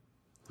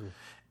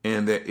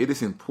 And that it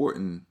is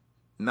important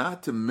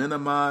not to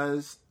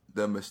minimize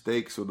the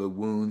mistakes or the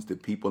wounds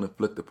that people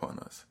inflict upon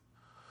us,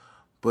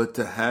 but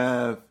to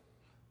have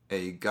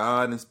a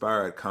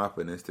God-inspired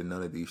confidence that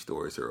none of these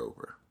stories are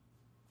over.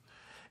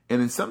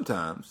 And then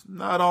sometimes,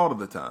 not all of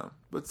the time,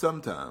 but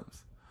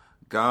sometimes,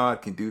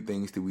 God can do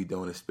things that we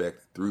don't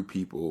expect through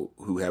people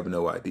who have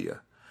no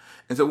idea.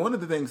 And so one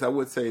of the things I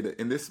would say that,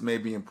 and this may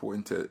be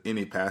important to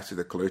any pastor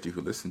or clergy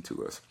who listen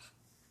to us,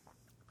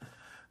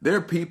 there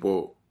are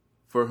people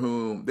for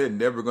whom they're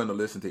never going to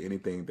listen to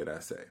anything that I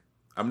say.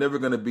 I'm never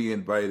going to be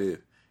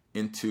invited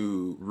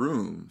into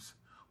rooms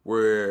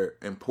where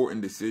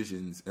important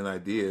decisions and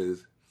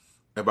ideas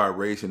about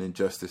race and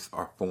injustice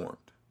are formed.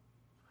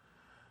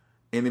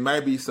 And it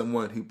might be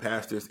someone who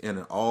pastors in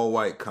an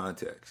all-white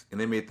context, and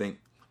they may think,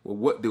 well,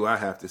 what do I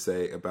have to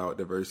say about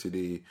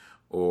diversity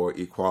or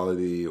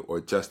equality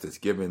or justice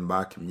given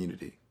my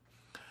community?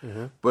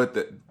 Mm-hmm.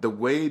 But the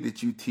way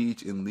that you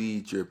teach and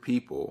lead your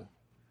people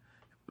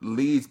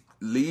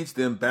leads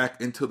them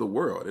back into the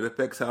world. It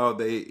affects how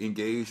they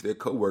engage their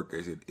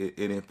coworkers.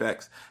 It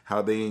affects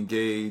how they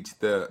engage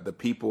the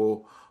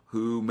people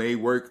who may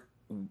work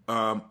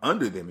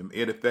under them.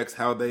 It affects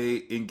how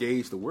they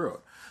engage the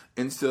world.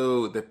 And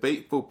so the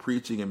faithful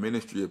preaching and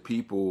ministry of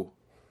people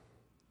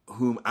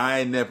whom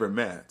I never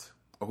met,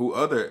 or who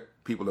other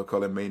people of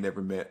color may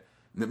never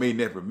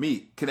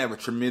meet, can have a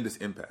tremendous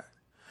impact.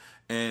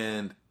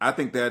 And I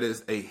think that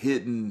is a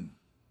hidden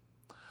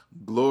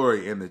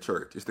glory in the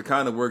church. It's the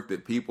kind of work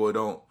that people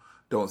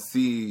don't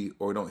see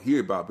or don't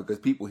hear about, because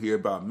people hear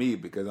about me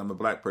because I'm a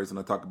black person,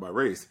 I talk about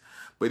race.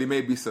 But it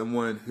may be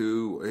someone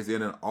who is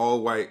in an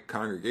all-white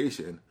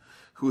congregation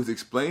who is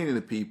explaining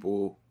to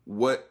people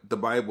what the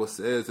Bible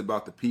says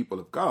about the people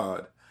of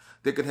God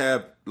that could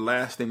have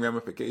lasting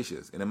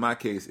ramifications. And in my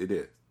case, it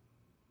is.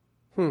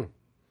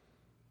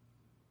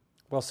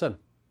 Well said.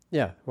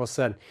 Yeah, well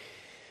said.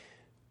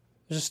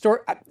 There's a story.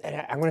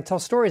 I'm going to tell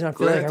stories, and I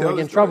feel like I'm going to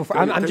get in trouble for.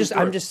 I'm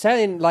just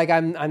saying, like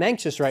I'm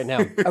anxious right now.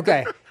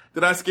 Okay.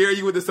 Did I scare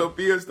you with the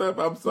Sophia stuff?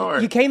 I'm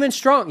sorry. You came in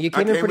strong. You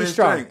came in pretty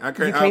strong. I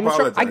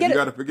apologize. I get it. You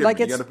got to forgive me.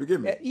 You got to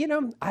forgive me. You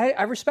know,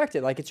 I respect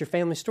it. Like, it's your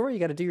family story. You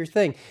got to do your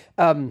thing.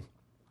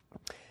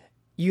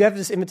 You have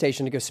this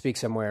invitation to go speak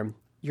somewhere.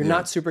 You're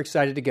not super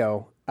excited to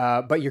go,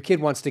 but your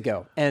kid wants to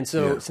go, and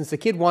so since the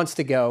kid wants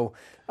to go,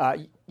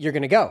 you're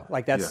going to go.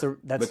 Like that's the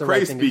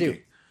right thing to do.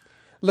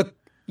 Look,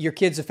 your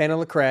kid's a fan of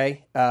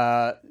Lecrae.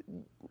 That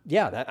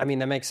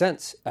makes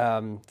sense.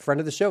 Friend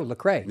of the show,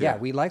 Lecrae. Yeah,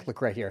 we like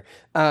Lecrae here.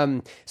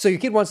 So your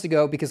kid wants to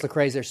go because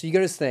Lecrae's there. So you go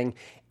to this thing,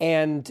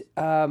 and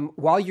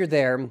while you're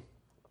there,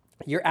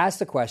 you're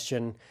asked a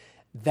question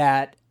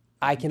that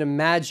I can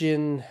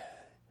imagine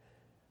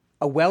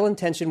a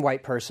well-intentioned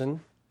white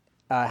person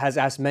has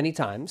asked many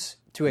times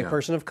to a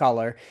person of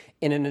color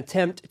in an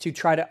attempt to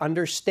try to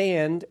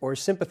understand or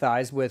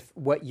sympathize with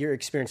what your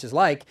experience is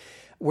like,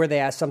 where they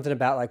ask something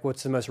about, like,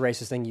 what's the most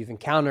racist thing you've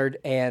encountered?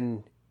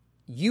 And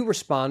you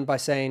respond by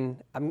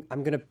saying, I'm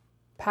going to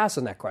pass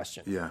on that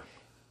question. Yeah.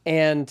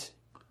 And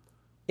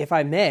if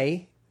I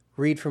may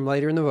read from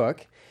later in the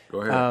book,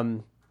 go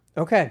ahead.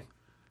 Okay.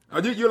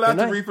 You're allowed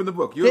to read from the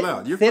book. You're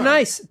allowed. You're Thin fine.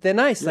 ice. Thin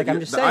ice. Like I'm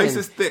just saying. The ice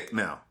is thick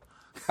now.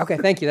 Okay,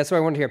 thank you. That's what I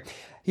wanted to hear.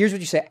 Here's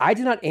what you say. I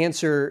did not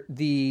answer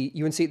the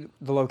UNC,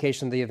 the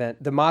location of the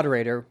event, the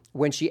moderator,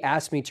 when she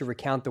asked me to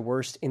recount the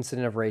worst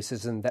incident of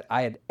racism that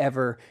I had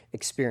ever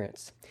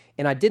experienced.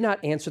 And I did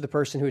not answer the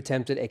person who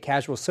attempted a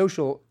casual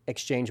social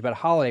exchange about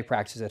holiday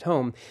practices at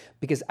home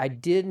because I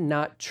did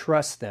not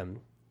trust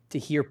them to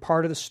hear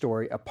part of the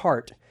story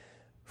apart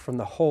from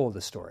the whole of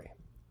the story.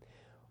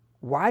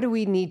 Why do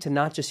we need to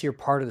not just hear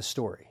part of the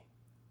story?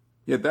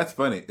 Yeah, that's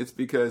funny. It's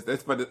because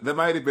that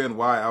might have been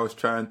why I was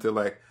trying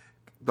to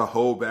the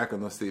hold back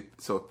on the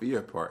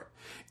Sophia part.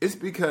 It's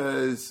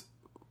because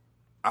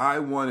I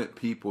wanted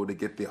people to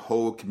get the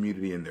whole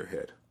community in their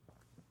head.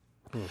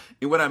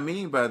 And what I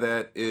mean by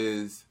that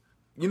is,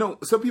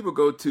 some people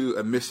go to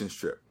a mission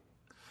trip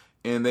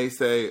and they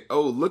say,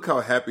 oh, look how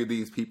happy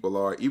these people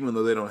are, even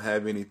though they don't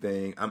have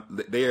anything.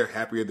 They are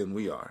happier than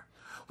we are.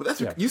 Well,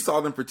 that's what you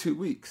saw them for 2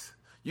 weeks.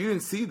 You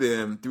didn't see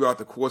them throughout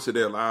the course of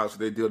their lives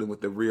where they're dealing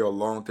with the real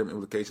long-term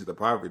implications of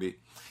poverty.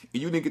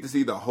 And you didn't get to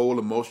see the whole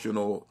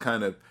emotional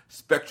kind of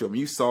spectrum.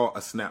 You saw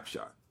a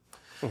snapshot.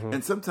 Mm-hmm.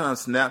 And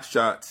sometimes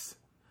snapshots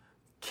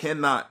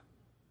cannot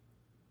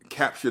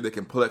capture the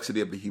complexity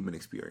of the human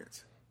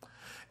experience.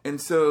 And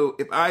so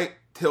if I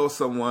tell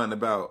someone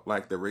about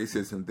the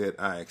racism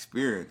that I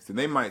experienced, and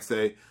they might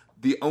say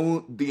the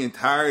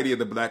entirety of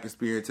the black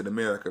experience in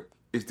America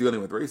is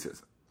dealing with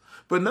racism.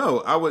 But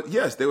no,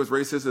 yes, there was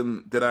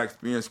racism that I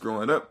experienced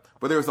growing up,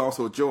 but there was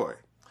also joy.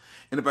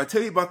 And if I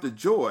tell you about the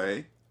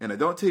joy and I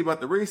don't tell you about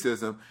the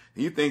racism,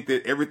 and you think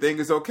that everything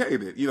is okay,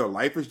 that,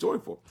 life is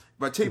joyful.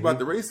 If I tell you about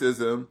the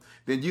racism,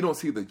 then you don't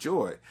see the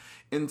joy.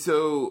 And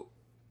so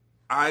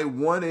I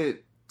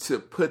wanted to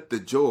put the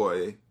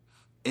joy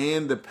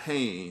and the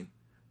pain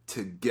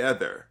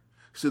together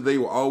so they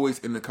were always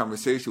in the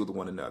conversation with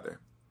one another.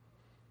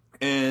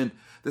 And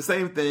the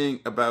same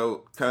thing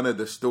about kind of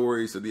the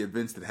stories or the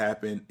events that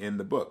happen in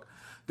the book.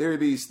 There are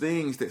these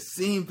things that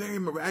seem very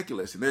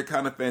miraculous and they're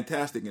kind of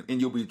fantastic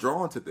and you'll be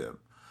drawn to them.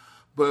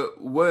 But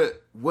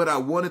what I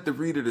wanted the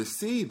reader to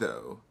see,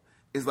 though,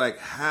 is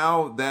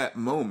how that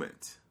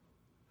moment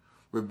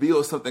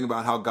reveals something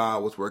about how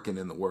God was working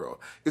in the world.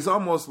 It's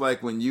almost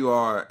like when you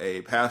are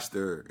a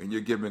pastor and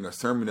you're giving a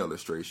sermon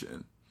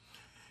illustration,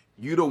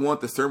 you don't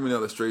want the sermon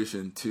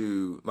illustration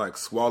to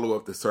swallow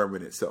up the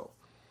sermon itself.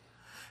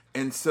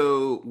 And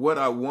so what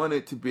I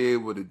wanted to be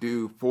able to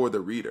do for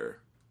the reader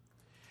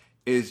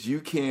is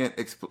you can't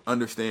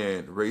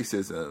understand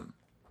racism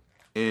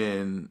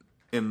in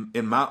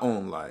my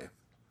own life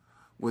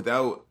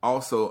without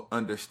also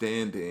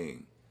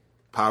understanding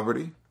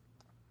poverty,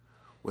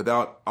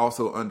 without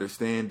also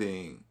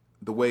understanding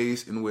the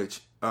ways in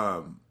which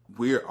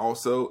we're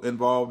also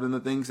involved in the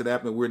things that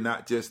happen. We're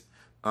not just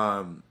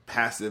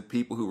passive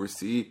people who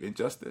receive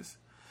injustice,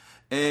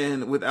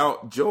 and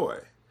without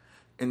joy.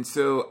 And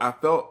so I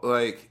felt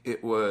like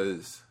it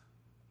was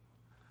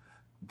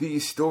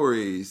these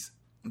stories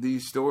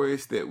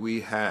that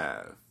we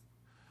have,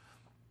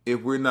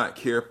 if we're not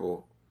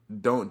careful,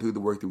 don't do the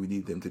work that we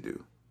need them to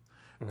do.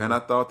 Mm-hmm. And I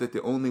thought that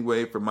the only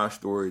way for my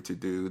story to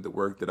do the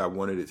work that I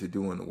wanted it to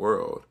do in the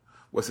world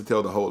was to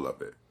tell the whole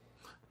of it.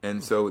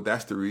 And so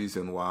that's the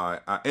reason why.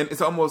 And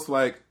it's almost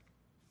like,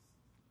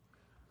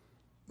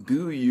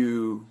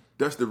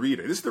 that's the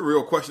reader. This is the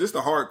real question. This is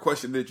the hard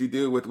question that you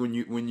deal with when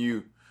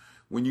you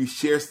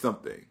share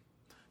something.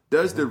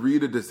 Does the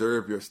reader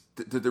deserve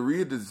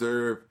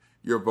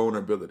your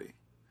vulnerability?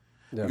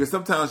 Yeah. Because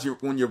sometimes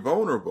when you're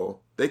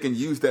vulnerable, they can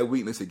use that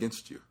weakness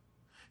against you.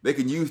 They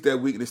can use that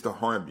weakness to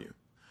harm you.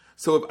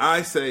 So if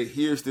I say,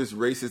 here's this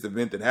racist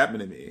event that happened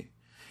to me,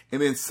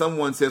 and then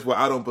someone says, well,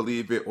 I don't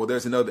believe it, or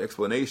there's another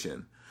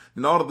explanation,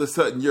 then all of a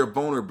sudden your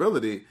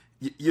vulnerability,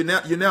 you're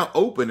now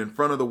open in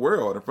front of the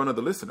world, in front of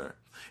the listener.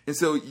 And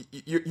so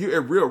you're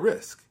at real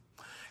risk.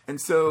 And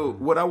so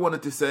what I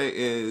wanted to say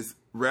is,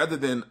 rather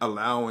than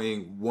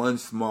allowing one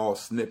small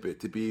snippet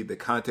to be the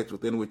context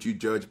within which you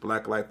judge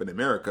Black life in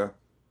America,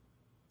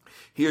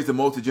 here's a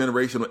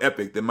multi-generational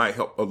epic that might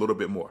help a little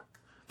bit more.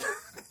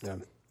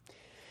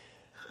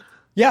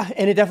 Yeah,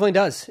 and it definitely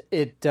does.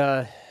 It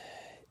definitely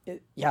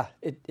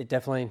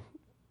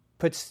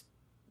puts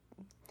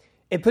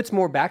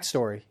more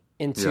backstory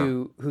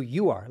into who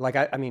you are.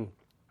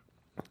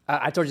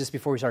 I told you this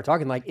before we started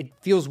talking. It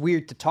feels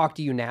weird to talk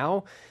to you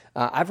now.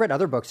 I've read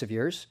other books of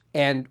yours,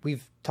 and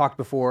we've talked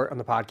before on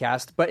the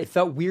podcast, but it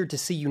felt weird to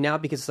see you now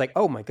because it's like,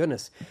 oh my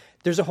goodness,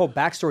 there's a whole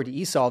backstory to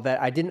Esau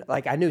that I didn't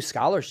like. I knew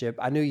scholarship,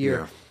 I knew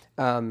you're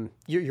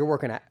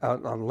working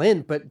on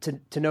Lynn, but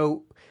to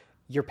know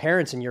your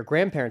parents and your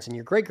grandparents and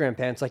your great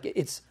grandparents,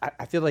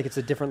 I feel like it's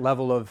a different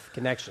level of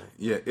connection.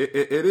 Yeah,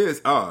 it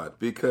is odd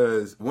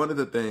because one of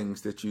the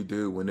things that you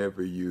do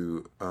whenever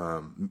you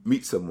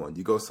meet someone,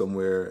 you go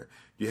somewhere,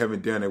 you're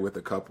having dinner with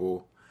a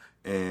couple,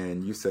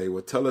 and you say,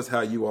 well, tell us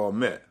how you all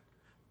met.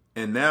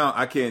 And now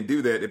I can't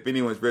do that. If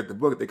anyone's read the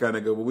book, they kind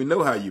of go, well, we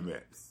know how you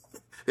met.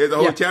 There's a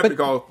whole chapter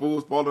called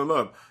Fools Fall in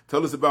Love.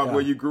 Tell us about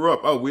where you grew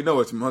up. Oh, we know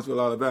it's from Huntsville,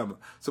 Alabama.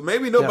 So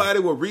maybe nobody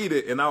will read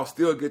it, and I'll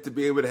still get to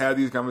be able to have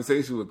these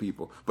conversations with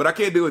people. But I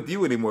can't do it with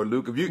you anymore,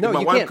 Luke. If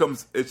my wife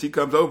comes, if she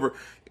comes over,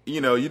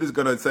 you're just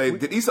going to say,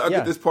 did Esau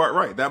get this part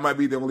right? That might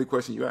be the only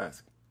question you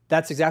ask.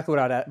 That's exactly what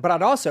I'd ask. But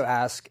I'd also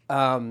ask,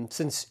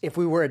 since if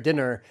we were at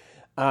dinner,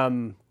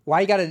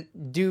 why you got to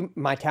do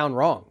my town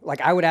wrong?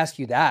 Like, I would ask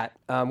you that,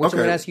 which I'm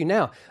going to ask you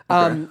now.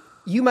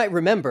 You might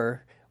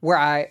remember where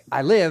I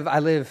live. I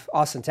live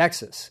Austin,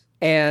 Texas.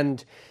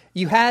 And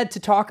you had to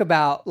talk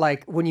about,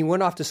 like, when you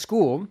went off to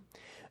school,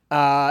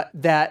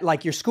 that,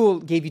 like, your school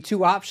gave you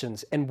two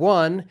options. And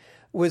one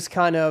was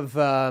kind of,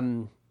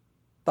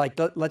 like,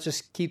 let's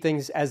just keep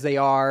things as they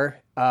are,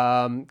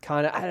 and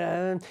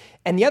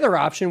the other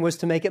option was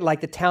to make it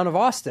like the town of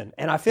Austin.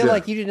 And I feel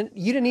like you didn't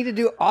need to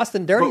do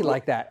Austin dirty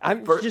like that.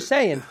 I'm just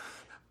saying.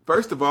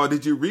 First of all,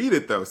 did you read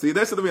it, though? See,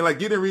 that's what I mean. Like,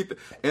 you didn't read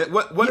and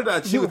what did I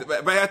choose?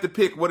 If I had to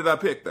pick, what did I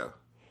pick, though?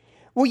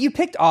 Well, you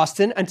picked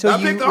Austin until I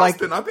picked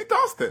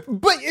Austin.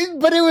 But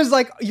it was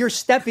like your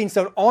stepping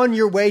stone on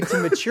your way to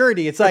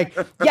maturity. It's like,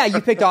 you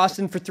picked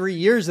Austin for 3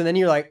 years, and then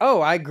you're like,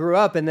 oh, I grew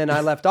up, and then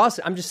I left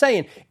Austin. I'm just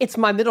saying, it's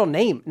my middle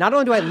name. Not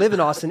only do I live in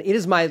Austin, it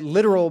is my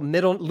literal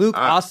middle, Luke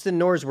Austin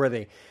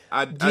Norsworthy.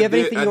 Do you have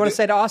anything you want to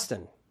say to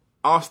Austin?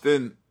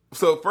 Austin.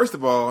 So first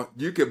of all,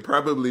 you could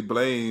probably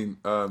blame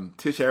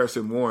Tish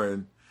Harrison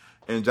Warren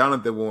and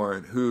Jonathan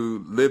Warren,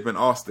 who live in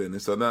Austin,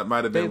 and so that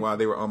might have been why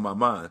they were on my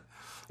mind.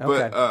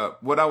 Okay.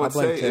 But what I would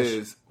say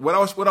is what I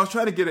was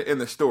trying to get in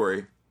the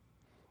story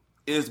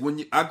is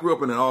I grew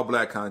up in an all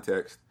black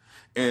context,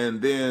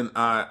 and then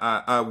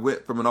I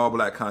went from an all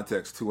black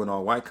context to an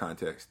all white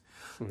context.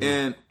 Mm-hmm.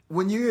 And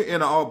when you're in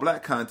an all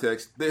black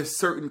context, there's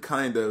certain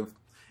kind of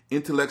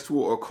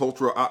intellectual or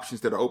cultural options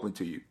that are open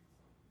to you.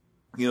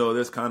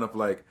 There's kind of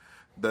like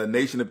the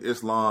Nation of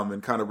Islam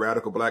and kind of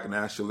radical black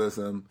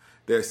nationalism.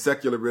 There's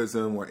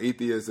secularism or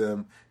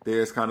atheism.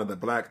 There's kind of the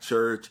black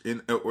church,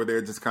 or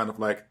they're just kind of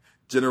like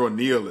general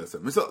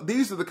nihilism. And so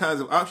these are the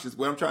kinds of options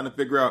where I'm trying to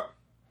figure out,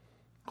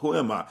 who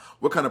am I?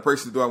 What kind of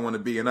person do I want to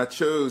be? And I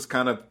chose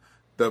kind of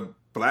the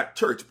black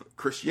church,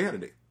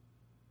 Christianity.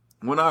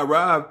 When I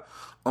arrived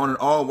on an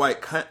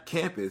all-white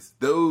campus,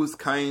 those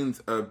kinds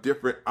of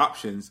different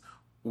options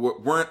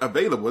weren't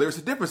available. There was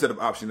a different set of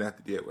options I had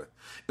to deal with.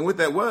 And what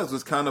that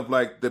was kind of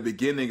like the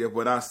beginning of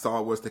what I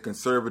saw was the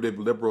conservative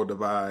liberal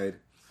divide,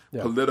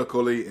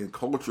 politically and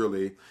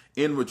culturally,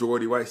 in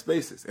majority white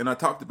spaces. And I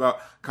talked about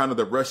kind of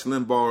the Rush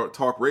Limbaugh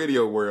talk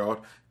radio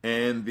world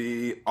and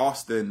the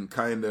Austin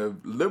kind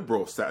of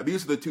liberal side.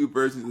 These are the two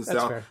versions of the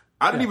South. Fair.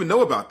 I didn't even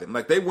know about them.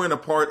 Like, they weren't a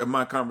part of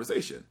my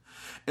conversation.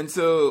 And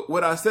so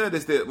what I said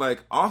is that,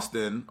 like,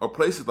 Austin, or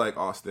places like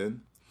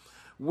Austin,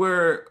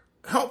 were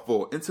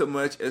helpful in so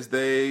much as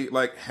they,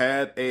 like,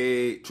 had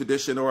a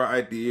tradition or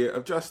idea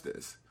of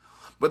justice.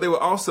 But they were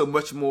also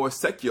much more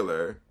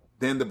secular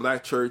than the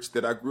black church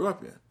that I grew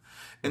up in.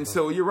 And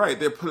so you're right.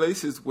 There are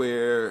places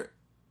where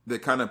the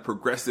kind of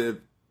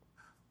progressive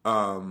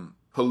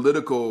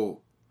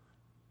political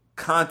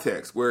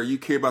context where you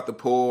care about the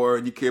poor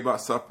and you care about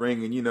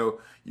suffering and,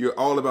 you're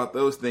all about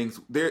those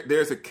things.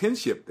 There's a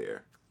kinship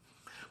there.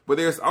 But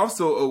there's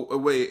also a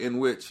way in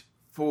which,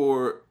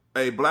 for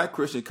a black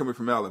Christian coming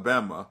from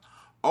Alabama,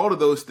 all of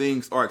those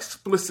things are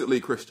explicitly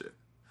Christian.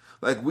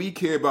 Like, we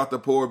care about the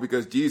poor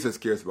because Jesus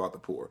cares about the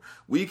poor.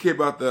 We care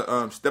about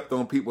the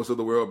stepped-on peoples of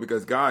the world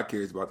because God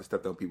cares about the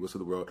stepped-on peoples of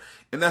the world.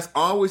 And that's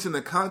always in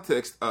the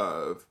context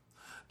of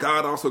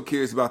God also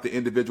cares about the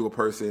individual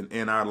person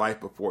in our life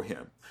before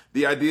him.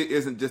 The idea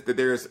isn't just that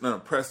there is an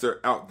oppressor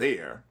out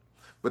there,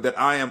 but that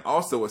I am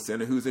also a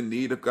sinner who's in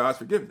need of God's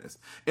forgiveness.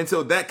 And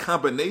so that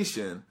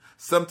combination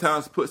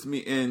sometimes puts me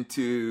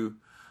into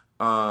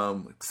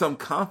some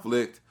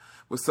conflict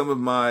with some of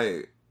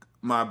my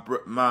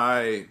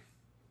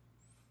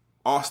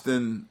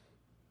Austin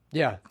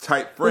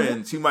type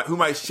friends who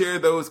might share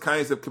those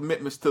kinds of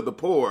commitments to the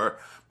poor,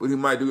 but who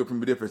might do it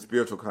from a different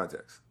spiritual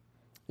context.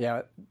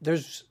 Yeah,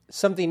 there's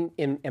something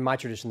in my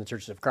tradition, the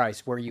Churches of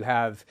Christ, where you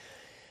have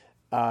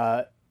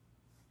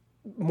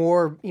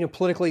more,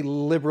 politically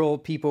liberal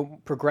people,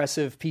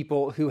 progressive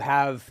people who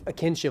have a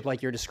kinship,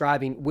 like you're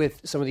describing,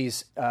 with some of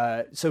these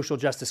social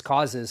justice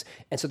causes.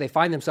 And so they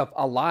find themselves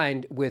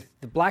aligned with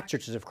the black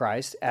Churches of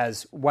Christ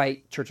as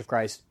white Church of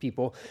Christ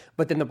people.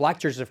 But then the black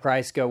Churches of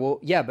Christ go, well,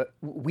 yeah, but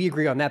we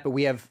agree on that, but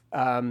we have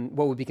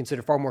what would be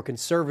considered far more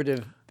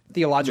conservative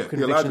theological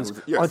convictions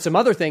on some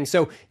other things.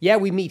 So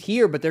we meet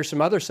here, but there's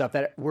some other stuff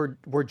that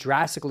we're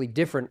drastically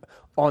different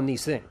on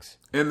these things.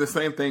 And the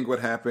same thing would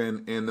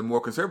happen in the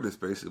more conservative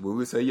spaces, where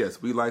we say, yes,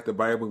 we like the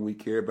Bible, we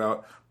care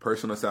about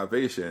personal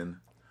salvation,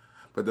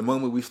 but the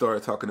moment we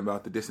start talking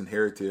about the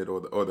disinherited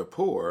or the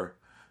poor,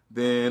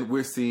 then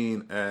we're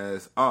seen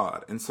as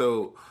odd. And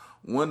so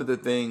one of the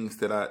things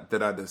that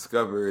I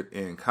discovered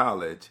in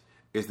college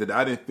is that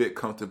I didn't fit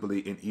comfortably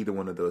in either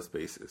one of those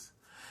spaces.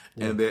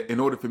 Yeah. And that in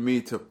order for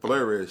me to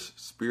flourish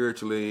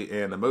spiritually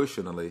and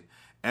emotionally,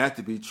 I had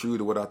to be true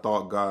to what I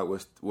thought God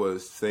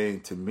was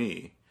saying to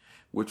me,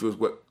 which was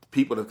what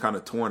people have kind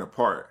of torn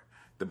apart.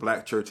 the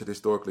black church had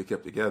historically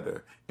kept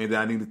together, and that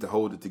I needed to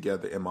hold it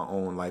together in my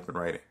own life and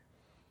writing.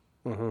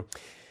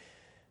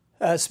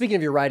 Mm-hmm. Speaking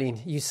of your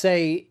writing, you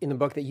say in the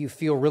book that you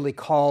feel really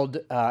called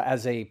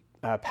as a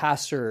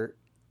pastor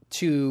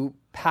to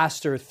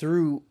pastor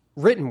through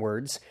written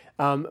words,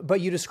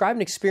 but you describe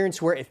an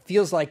experience where it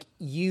feels like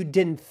you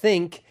didn't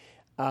think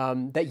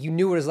that you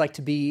knew what it was like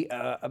to be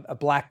a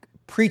black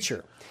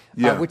preacher,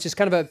 which is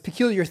kind of a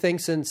peculiar thing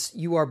since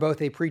you are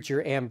both a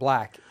preacher and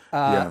black.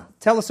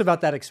 Tell us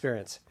about that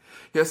experience.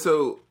 Yeah,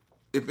 so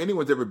if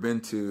anyone's ever been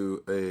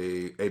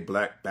to a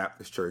black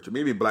Baptist church or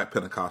maybe black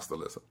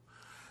Pentecostalism,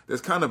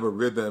 there's kind of a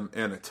rhythm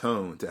and a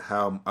tone to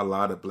how a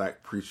lot of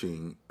black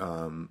preaching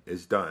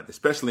is done,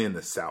 especially in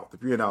the South.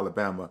 If you're in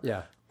Alabama,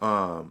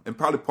 and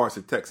probably parts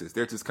of Texas,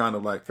 they're just kind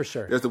of like, for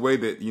sure, there's the way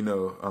that,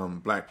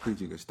 black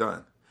preaching is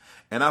done.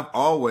 And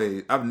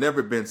I've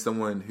never been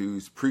someone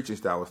whose preaching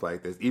style was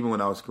like this, even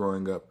when I was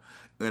growing up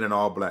in an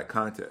all black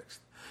context.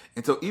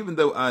 And so even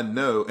though I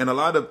know, and a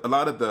lot of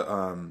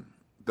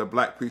the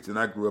black preaching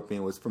I grew up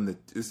in was from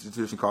this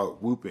tradition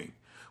called whooping,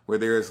 where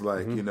there's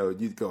like,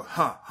 you'd go,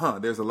 huh.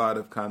 There's a lot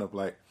of kind of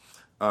like,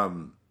 I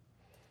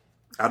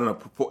don't know,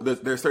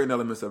 there's certain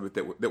elements of it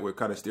that were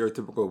kind of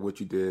stereotypical of what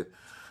you did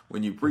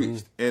when you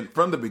preached. And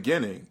from the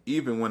beginning,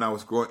 even when I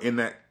was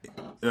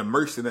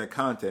immersed in that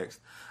context,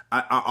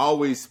 I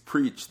always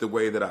preached the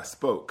way that I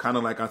spoke, kind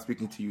of like I'm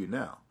speaking to you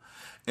now.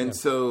 And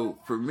so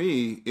for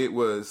me, it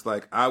was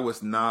like I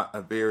was not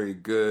a very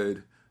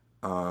good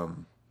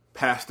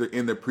pastor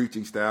in the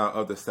preaching style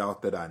of the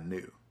South that I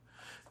knew.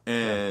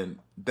 And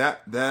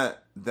that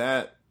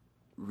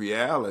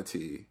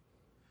reality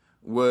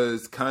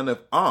was kind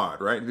of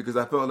odd, right? Because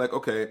I felt like,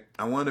 okay,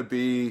 I want to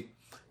be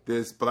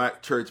this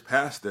black church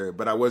pastor,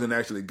 but I wasn't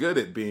actually good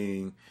at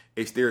being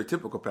a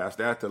stereotypical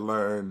pastor. I had to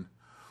learn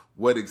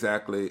what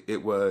exactly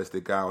it was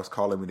that God was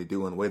calling me to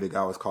do and the way that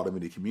God was calling me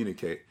to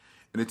communicate.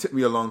 And it took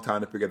me a long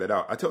time to figure that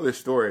out. I tell this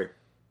story,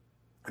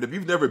 and if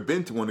you've never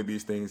been to one of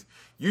these things,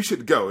 you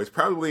should go. It's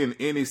probably in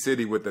any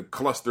city with a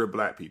cluster of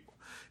black people.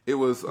 It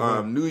was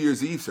New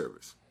Year's Eve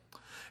service.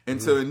 And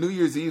so in New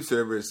Year's Eve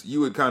service, you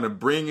would kind of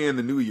bring in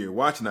the new year,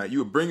 watch night. You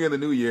would bring in the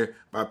new year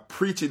by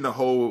preaching the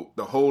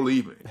whole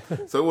evening.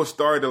 So it was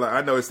started like,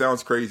 I know it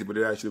sounds crazy, but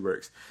it actually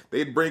works.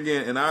 They'd bring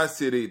in our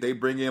city, they'd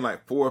bring in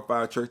like 4 or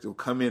 5 churches would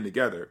come in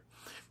together,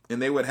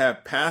 and they would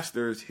have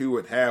pastors who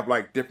would have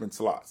like different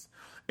slots.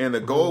 And the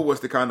goal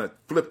was to kind of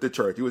flip the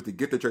church. It was to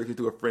get the church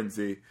into a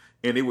frenzy,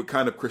 and it would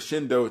kind of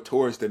crescendo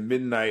towards the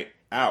midnight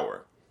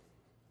hour.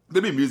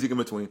 There'd be music in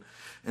between.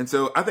 And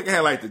so I think I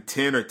had like the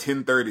 10 or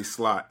 10:30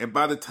 slot. And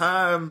by the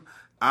time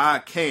I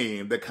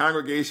came, the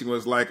congregation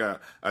was like a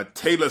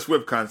Taylor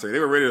Swift concert. They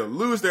were ready to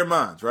lose their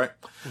minds, right?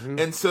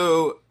 And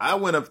so I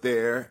went up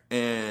there,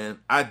 and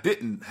I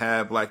didn't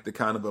have like the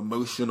kind of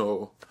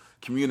emotional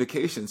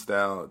communication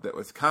style that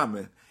was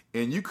common.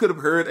 And you could have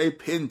heard a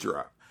pin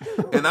drop.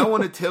 And I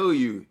want to tell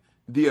you,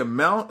 the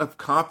amount of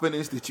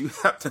confidence that you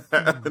have to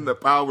have in the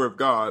power of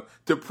God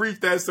to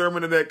preach that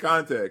sermon in that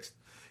context,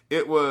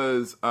 it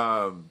was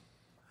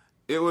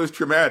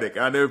traumatic.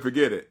 I'll never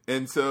forget it.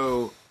 And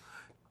so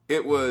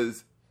it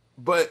was,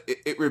 but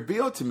it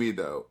revealed to me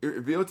though,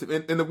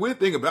 and the weird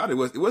thing about it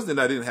wasn't that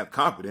I didn't have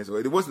confidence, or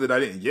it wasn't that I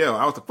didn't yell.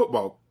 I was a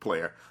football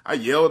player. I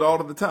yelled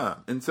all of the time.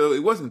 And so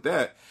it wasn't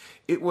that.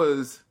 It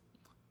was,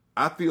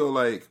 I feel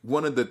like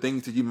one of the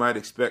things that you might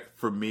expect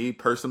from me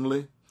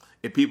personally,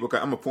 if people,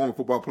 I'm a former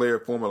football player,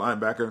 former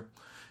linebacker,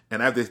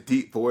 and I have this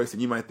deep voice,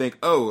 and you might think,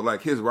 oh,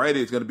 like his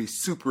writing is going to be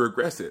super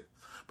aggressive.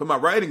 But my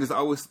writing has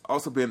always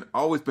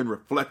been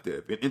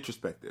reflective and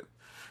introspective.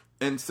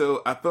 And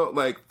so I felt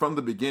like from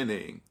the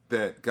beginning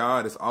that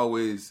God has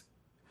always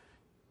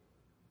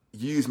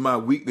used my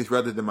weakness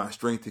rather than my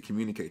strength to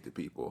communicate to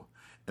people.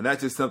 And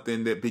that's just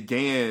something that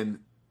began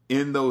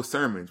in those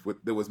sermons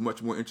that was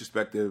much more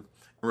introspective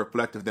and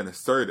reflective than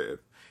assertive,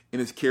 and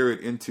it's carried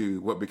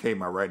into what became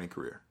my writing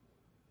career.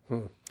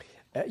 You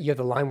have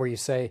the line where you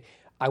say,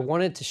 I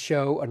wanted to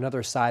show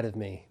another side of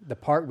me, the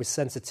part with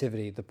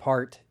sensitivity, the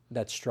part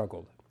that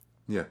struggled.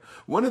 Yeah.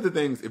 One of the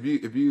things, if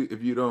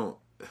you don't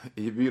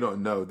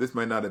know, this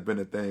might not have been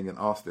a thing in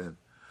Austin,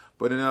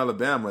 but in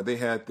Alabama, they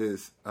had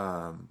this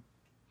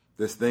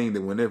thing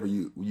that whenever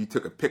you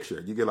took a picture,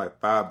 you get like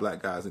 5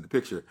 black guys in the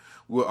picture,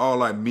 we're all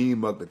like mean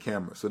mug the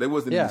camera. So there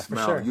wasn't any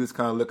smile. Sure. You was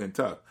kind of looking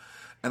tough.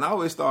 And I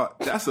always thought,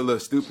 that's a little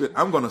stupid.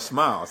 I'm going to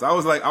smile. So I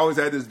was like, I always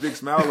had this big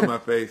smile on my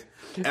face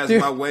as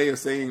my way of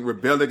saying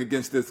rebelling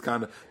against this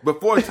kind of,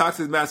 before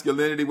toxic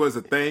masculinity was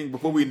a thing,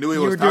 before we knew it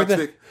was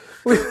toxic.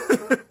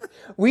 The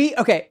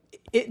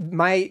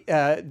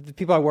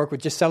people I work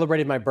with just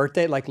celebrated my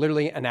birthday like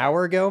literally an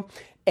hour ago.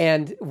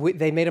 And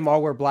they made them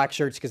all wear black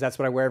shirts because that's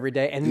what I wear every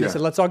day. And they said,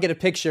 let's all get a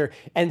picture.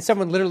 And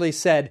someone literally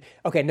said,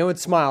 okay, no one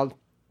smiled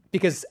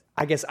because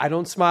I guess I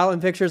don't smile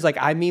in pictures, like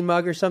I me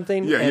mug or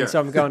something. So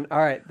I'm going, all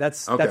right,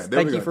 that's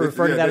thank you for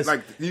referring to that as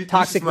like,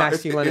 toxic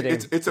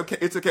masculinity. It's okay.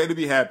 It's okay to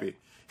be happy.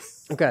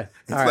 Okay.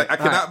 It's like, I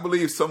cannot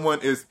believe someone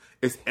is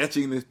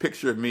etching this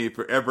picture of me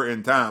forever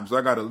in time. So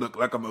I got to look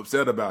like I'm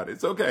upset about it.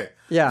 It's okay.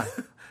 Yeah.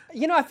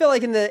 I feel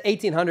like in the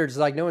 1800s,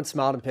 like no one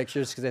smiled in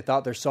pictures because they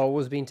thought their soul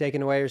was being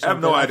taken away or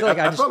something. I have no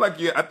idea. I felt like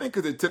I think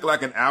because it took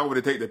like an hour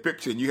to take the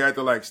picture, and you had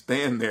to like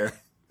stand there.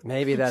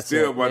 Maybe that's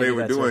still while they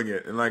were doing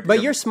it. And like,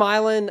 but you're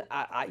smiling.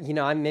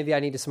 Maybe I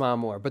need to smile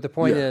more. But the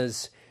point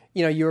is,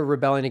 you were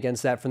rebelling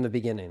against that from the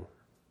beginning.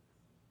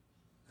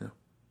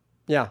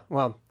 Yeah.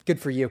 Well, good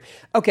for you.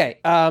 Okay.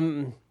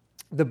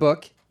 The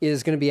book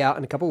is going to be out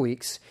in a couple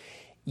weeks.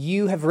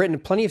 You have written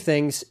plenty of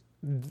things.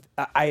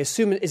 I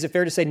assume, is it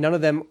fair to say none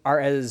of them are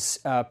as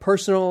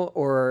personal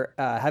or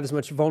have as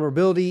much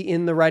vulnerability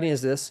in the writing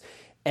as this?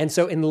 And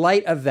so in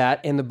light of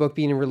that and the book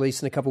being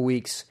released in a couple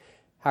weeks,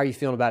 how are you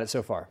feeling about it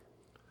so far?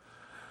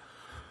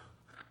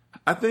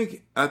 I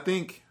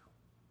think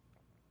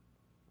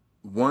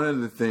one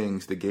of the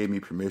things that gave me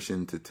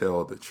permission to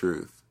tell the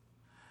truth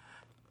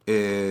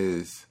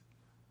is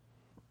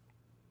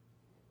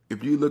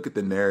if you look at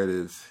the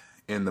narratives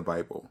in the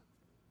Bible,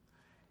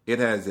 it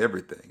has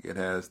everything. It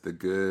has the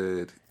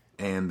good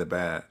and the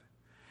bad.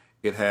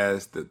 It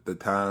has the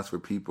times where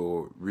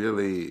people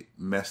really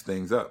mess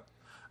things up.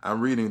 I'm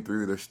reading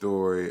through the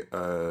story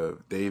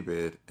of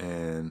David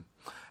and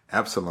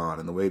Absalom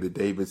and the way that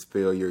David's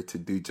failure to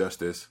do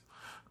justice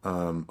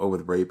over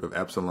the rape of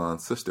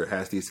Absalom's sister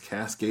has these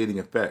cascading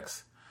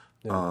effects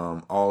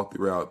all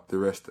throughout the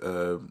rest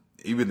of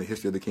even the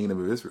history of the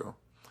kingdom of Israel.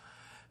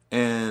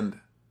 And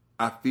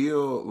I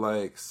feel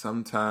like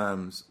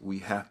sometimes we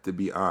have to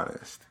be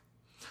honest,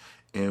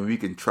 and we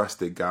can trust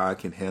that God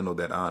can handle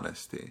that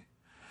honesty.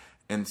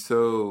 And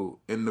so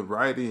in the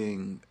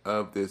writing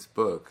of this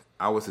book,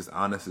 I was as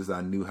honest as I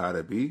knew how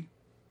to be,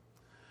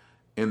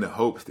 in the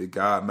hopes that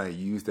God might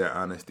use that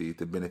honesty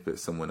to benefit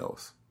someone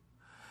else.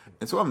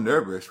 And so I'm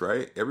nervous,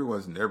 right?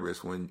 Everyone's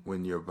nervous when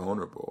you're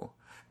vulnerable.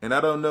 And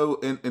I don't know.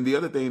 And the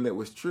other thing that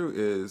was true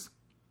is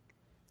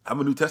I'm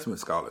a New Testament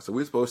scholar. So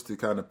we're supposed to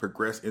kind of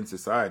progress in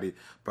society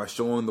by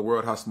showing the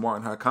world how smart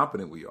and how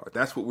competent we are.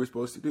 That's what we're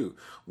supposed to do.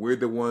 We're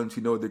the ones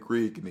who know the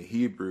Greek and the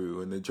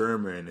Hebrew and the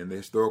German and the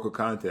historical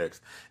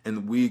context.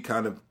 And we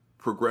kind of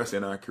progress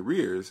in our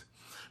careers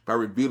by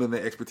revealing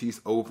that expertise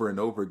over and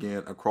over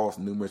again across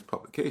numerous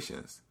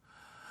publications.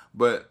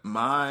 But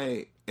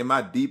the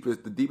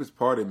deepest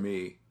part of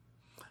me,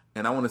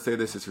 and I want to say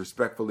this as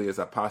respectfully as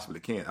I possibly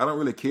can, I don't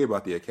really care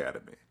about the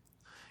academy.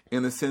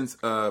 In the sense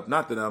of,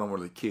 not that I don't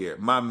really care.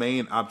 My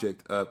main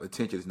object of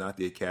attention is not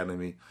the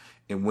academy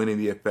and winning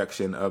the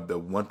affection of the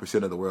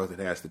 1% of the world that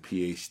has have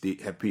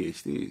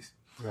PhDs.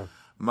 Yeah.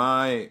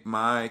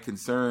 My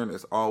concern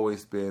has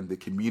always been the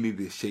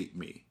community that shaped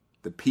me,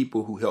 the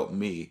people who helped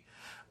me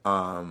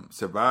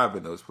survive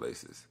in those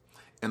places.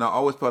 And I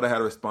always felt I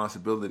had a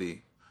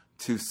responsibility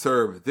to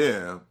serve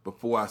them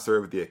before I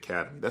served the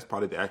academy. That's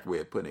probably the accurate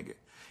way of putting it.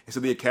 And so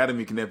the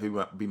academy can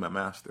never be my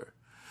master.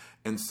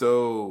 And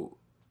so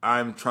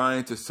I'm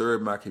trying to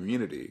serve my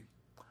community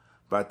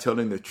by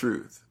telling the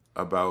truth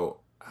about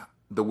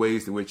the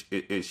ways in which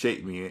it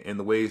shaped me and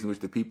the ways in which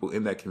the people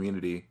in that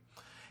community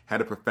had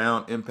a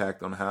profound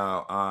impact on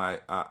how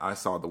I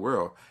saw the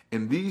world.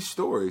 And these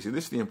stories, and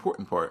this is the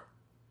important part,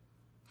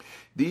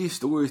 these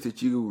stories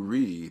that you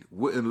read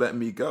wouldn't let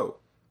me go.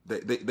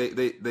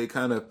 They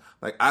kind of,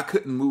 like, I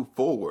couldn't move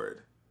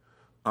forward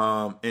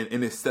and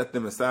it set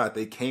them aside.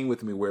 They came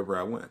with me wherever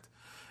I went.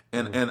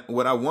 And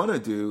what I want to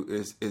do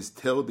is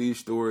tell these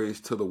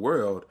stories to the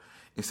world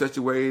in such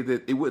a way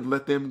that it wouldn't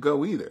let them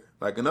go either.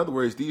 Like, in other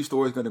words, these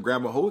stories are going to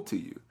grab a hold to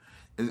you,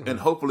 and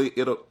hopefully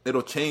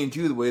it'll change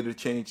you the way it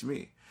changed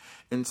me.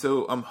 And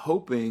so I'm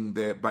hoping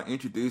that by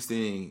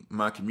introducing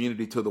my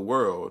community to the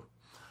world,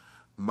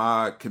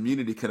 my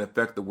community can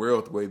affect the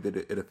world the way that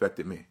it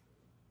affected me.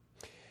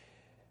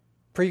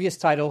 Previous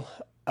title,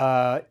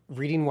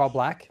 Reading While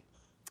Black.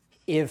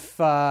 If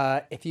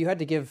you had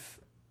to give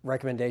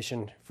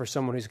recommendation for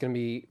someone who's going to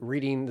be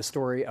reading the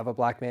story of a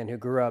black man who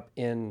grew up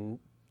in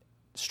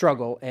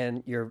struggle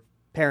and your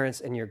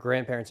parents and your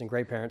grandparents and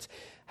great parents,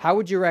 how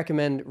would you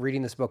recommend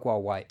reading this book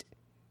while white?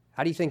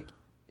 How do you think?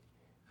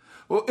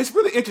 Well, it's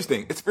really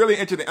interesting.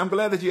 I'm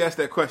glad that you asked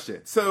that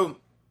question. So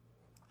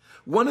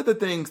one of the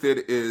things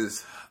that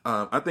is,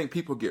 I think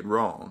people get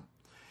wrong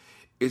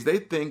is they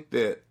think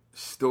that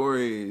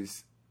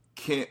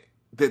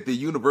that the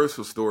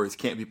universal stories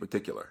can't be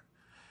particular.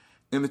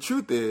 And the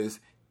truth is,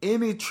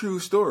 any true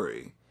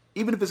story,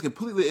 even if it's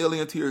completely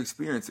alien to your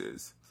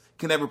experiences,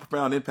 can have a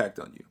profound impact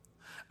on you.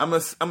 I'm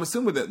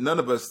assuming that none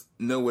of us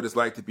know what it's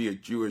like to be a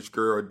Jewish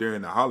girl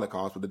during the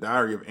Holocaust, but the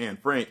Diary of Anne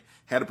Frank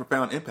had a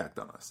profound impact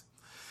on us.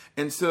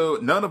 And so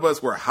none of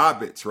us were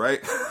hobbits, right?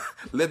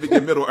 Living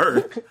in Middle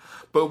Earth.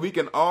 But we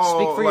can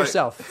all speak for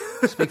yourself.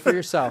 Speak for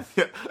yourself.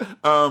 Yeah.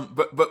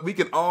 But we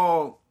can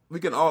all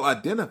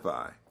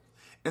identify.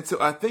 And so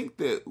I think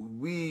that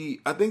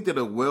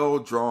a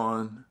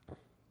well-drawn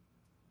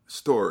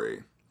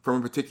story from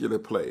a particular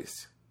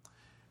place,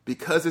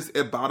 because it's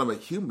at bottom a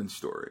human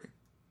story,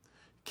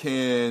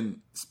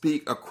 can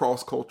speak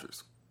across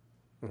cultures.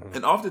 Mm-hmm.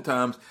 And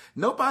oftentimes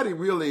nobody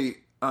really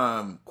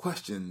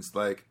questions,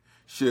 like,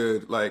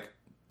 should, like,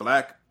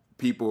 black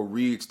people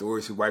read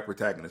stories with white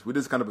protagonists. We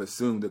just kind of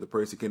assume that the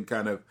person can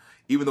kind of,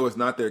 even though it's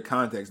not their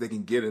context, they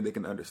can get it and they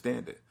can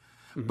understand it.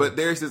 Mm-hmm. But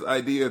there's this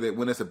idea that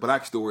when it's a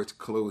black story, it's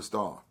closed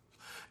off.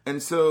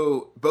 And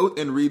so both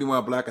in Reading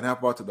While Black and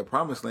Half Walk to the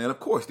Promised Land, of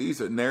course,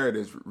 these are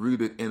narratives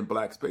rooted in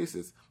black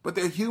spaces, but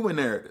they're human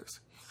narratives.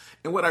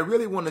 And what I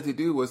really wanted to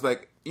do was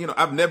like, you know,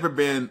 I've never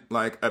been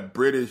like a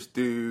British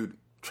dude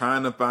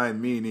trying to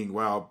find meaning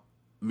while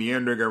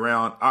meandering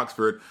around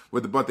Oxford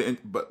with a bunch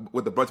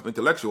of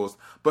intellectuals,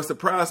 but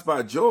Surprised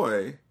by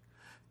Joy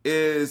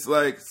is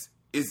a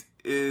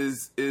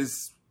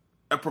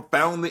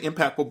profoundly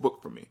impactful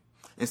book for me,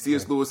 and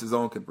C.S. Lewis's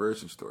own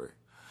conversion story.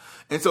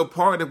 And so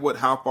part of what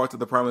How Far to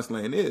the Promised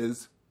Land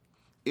is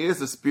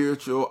a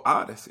spiritual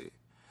odyssey.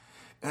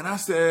 And I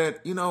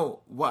said, you know,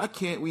 why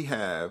can't we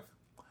have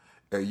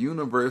a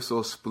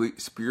universal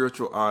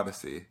spiritual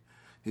odyssey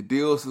that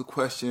deals with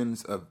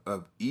questions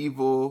of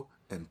evil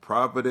and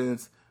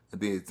providence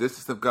and the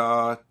existence of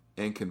God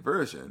and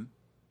conversion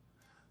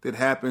that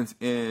happens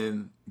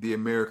in the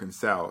American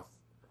South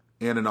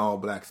and in all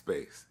black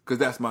space? Because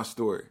that's my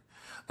story.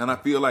 And I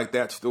feel like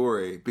that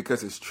story,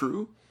 because it's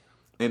true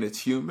and it's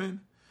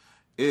human,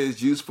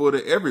 is useful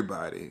to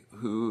everybody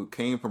who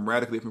came from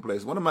radically different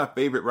places. One of my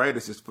favorite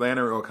writers is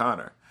Flannery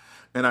O'Connor.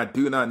 And I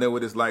do not know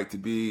what it's like to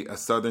be a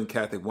Southern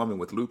Catholic woman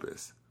with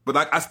lupus.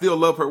 But I still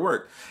love her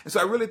work. And so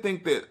I really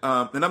think that,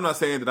 and I'm not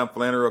saying that I'm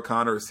Flannery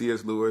O'Connor or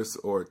C.S. Lewis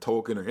or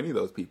Tolkien or any of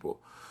those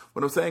people.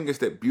 What I'm saying is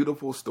that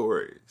beautiful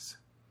stories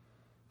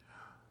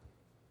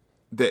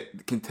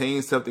that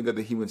contain something of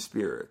the human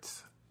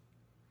spirits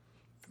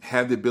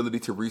have the ability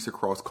to reach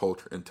across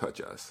culture and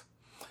touch us.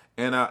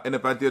 And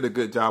if I did a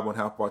good job on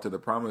How Far to the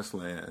Promised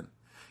Land,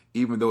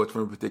 even though it's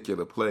from a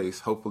particular place,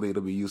 hopefully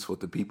it'll be useful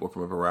to people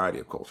from a variety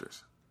of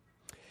cultures.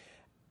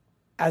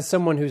 As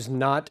someone who's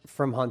not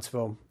from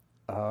Huntsville,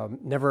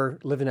 never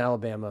lived in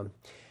Alabama,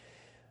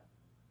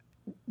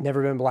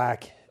 never been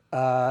black,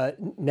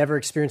 never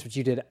experienced what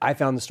you did, I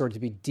found the story to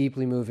be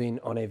deeply moving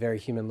on a very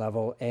human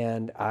level.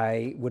 And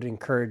I would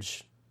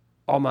encourage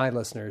all my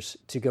listeners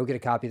to go get a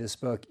copy of this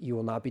book. You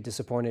will not be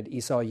disappointed.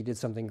 Esau, you did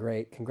something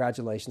great.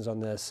 Congratulations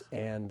on this.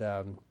 And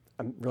I'm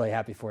really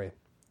happy for you.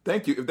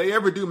 Thank you. If they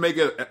ever do make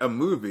a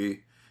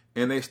movie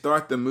and they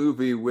start the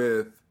movie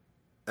with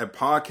a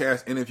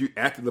podcast interview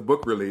after the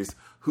book release,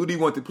 who do you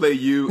want to play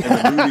you in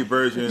the movie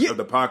version of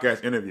the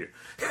podcast interview?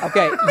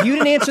 Okay, you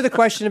didn't answer the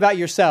question about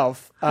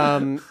yourself,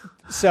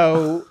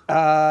 so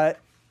I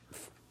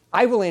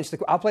will answer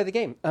I'll play the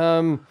game.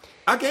 I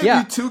gave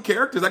you two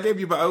characters. I gave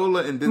you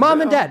Viola and Denzel.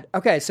 Mom and Dad.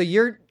 Okay, so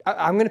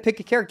I'm going to pick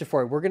a character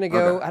for you. We're going to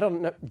go. Okay. I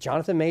don't know,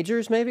 Jonathan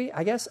Majors, maybe.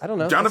 I guess I don't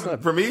know. Jonathan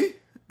for me?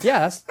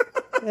 Yes.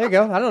 There you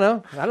go. I don't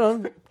know.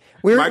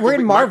 We're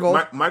in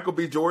Marvel. Michael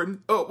B.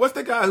 Jordan. Oh, what's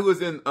the guy who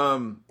was in?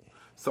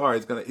 Sorry,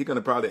 he's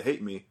gonna probably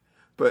hate me,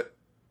 but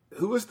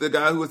who was the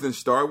guy who was in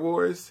Star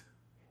Wars?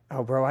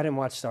 Oh, bro, I didn't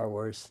watch Star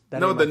Wars.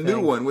 No, the new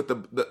one with the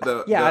black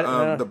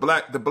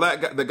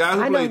guy, the guy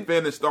who played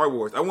Finn in Star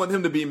Wars. I want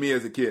him to be me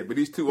as a kid, but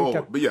he's too old.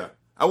 Okay. But yeah,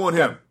 I want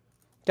him.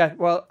 Okay,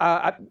 well,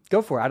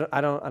 go for it.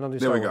 I don't do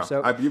Star Wars.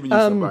 So I've given you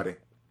somebody.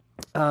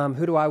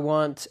 Who do I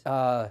want?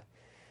 I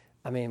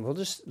mean,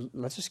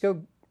 let's just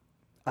go.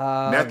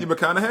 Matthew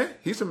McConaughey.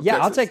 He's from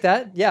Texas. I'll take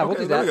that. Yeah, we'll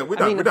do that. We're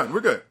done.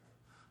 We're good.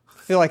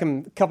 I feel like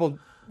I'm a couple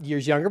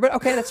years younger, but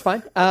okay, that's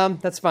fine.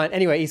 That's fine.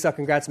 Anyway, Esau,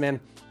 congrats, man.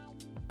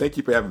 Thank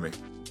you for having me.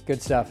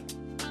 Good stuff.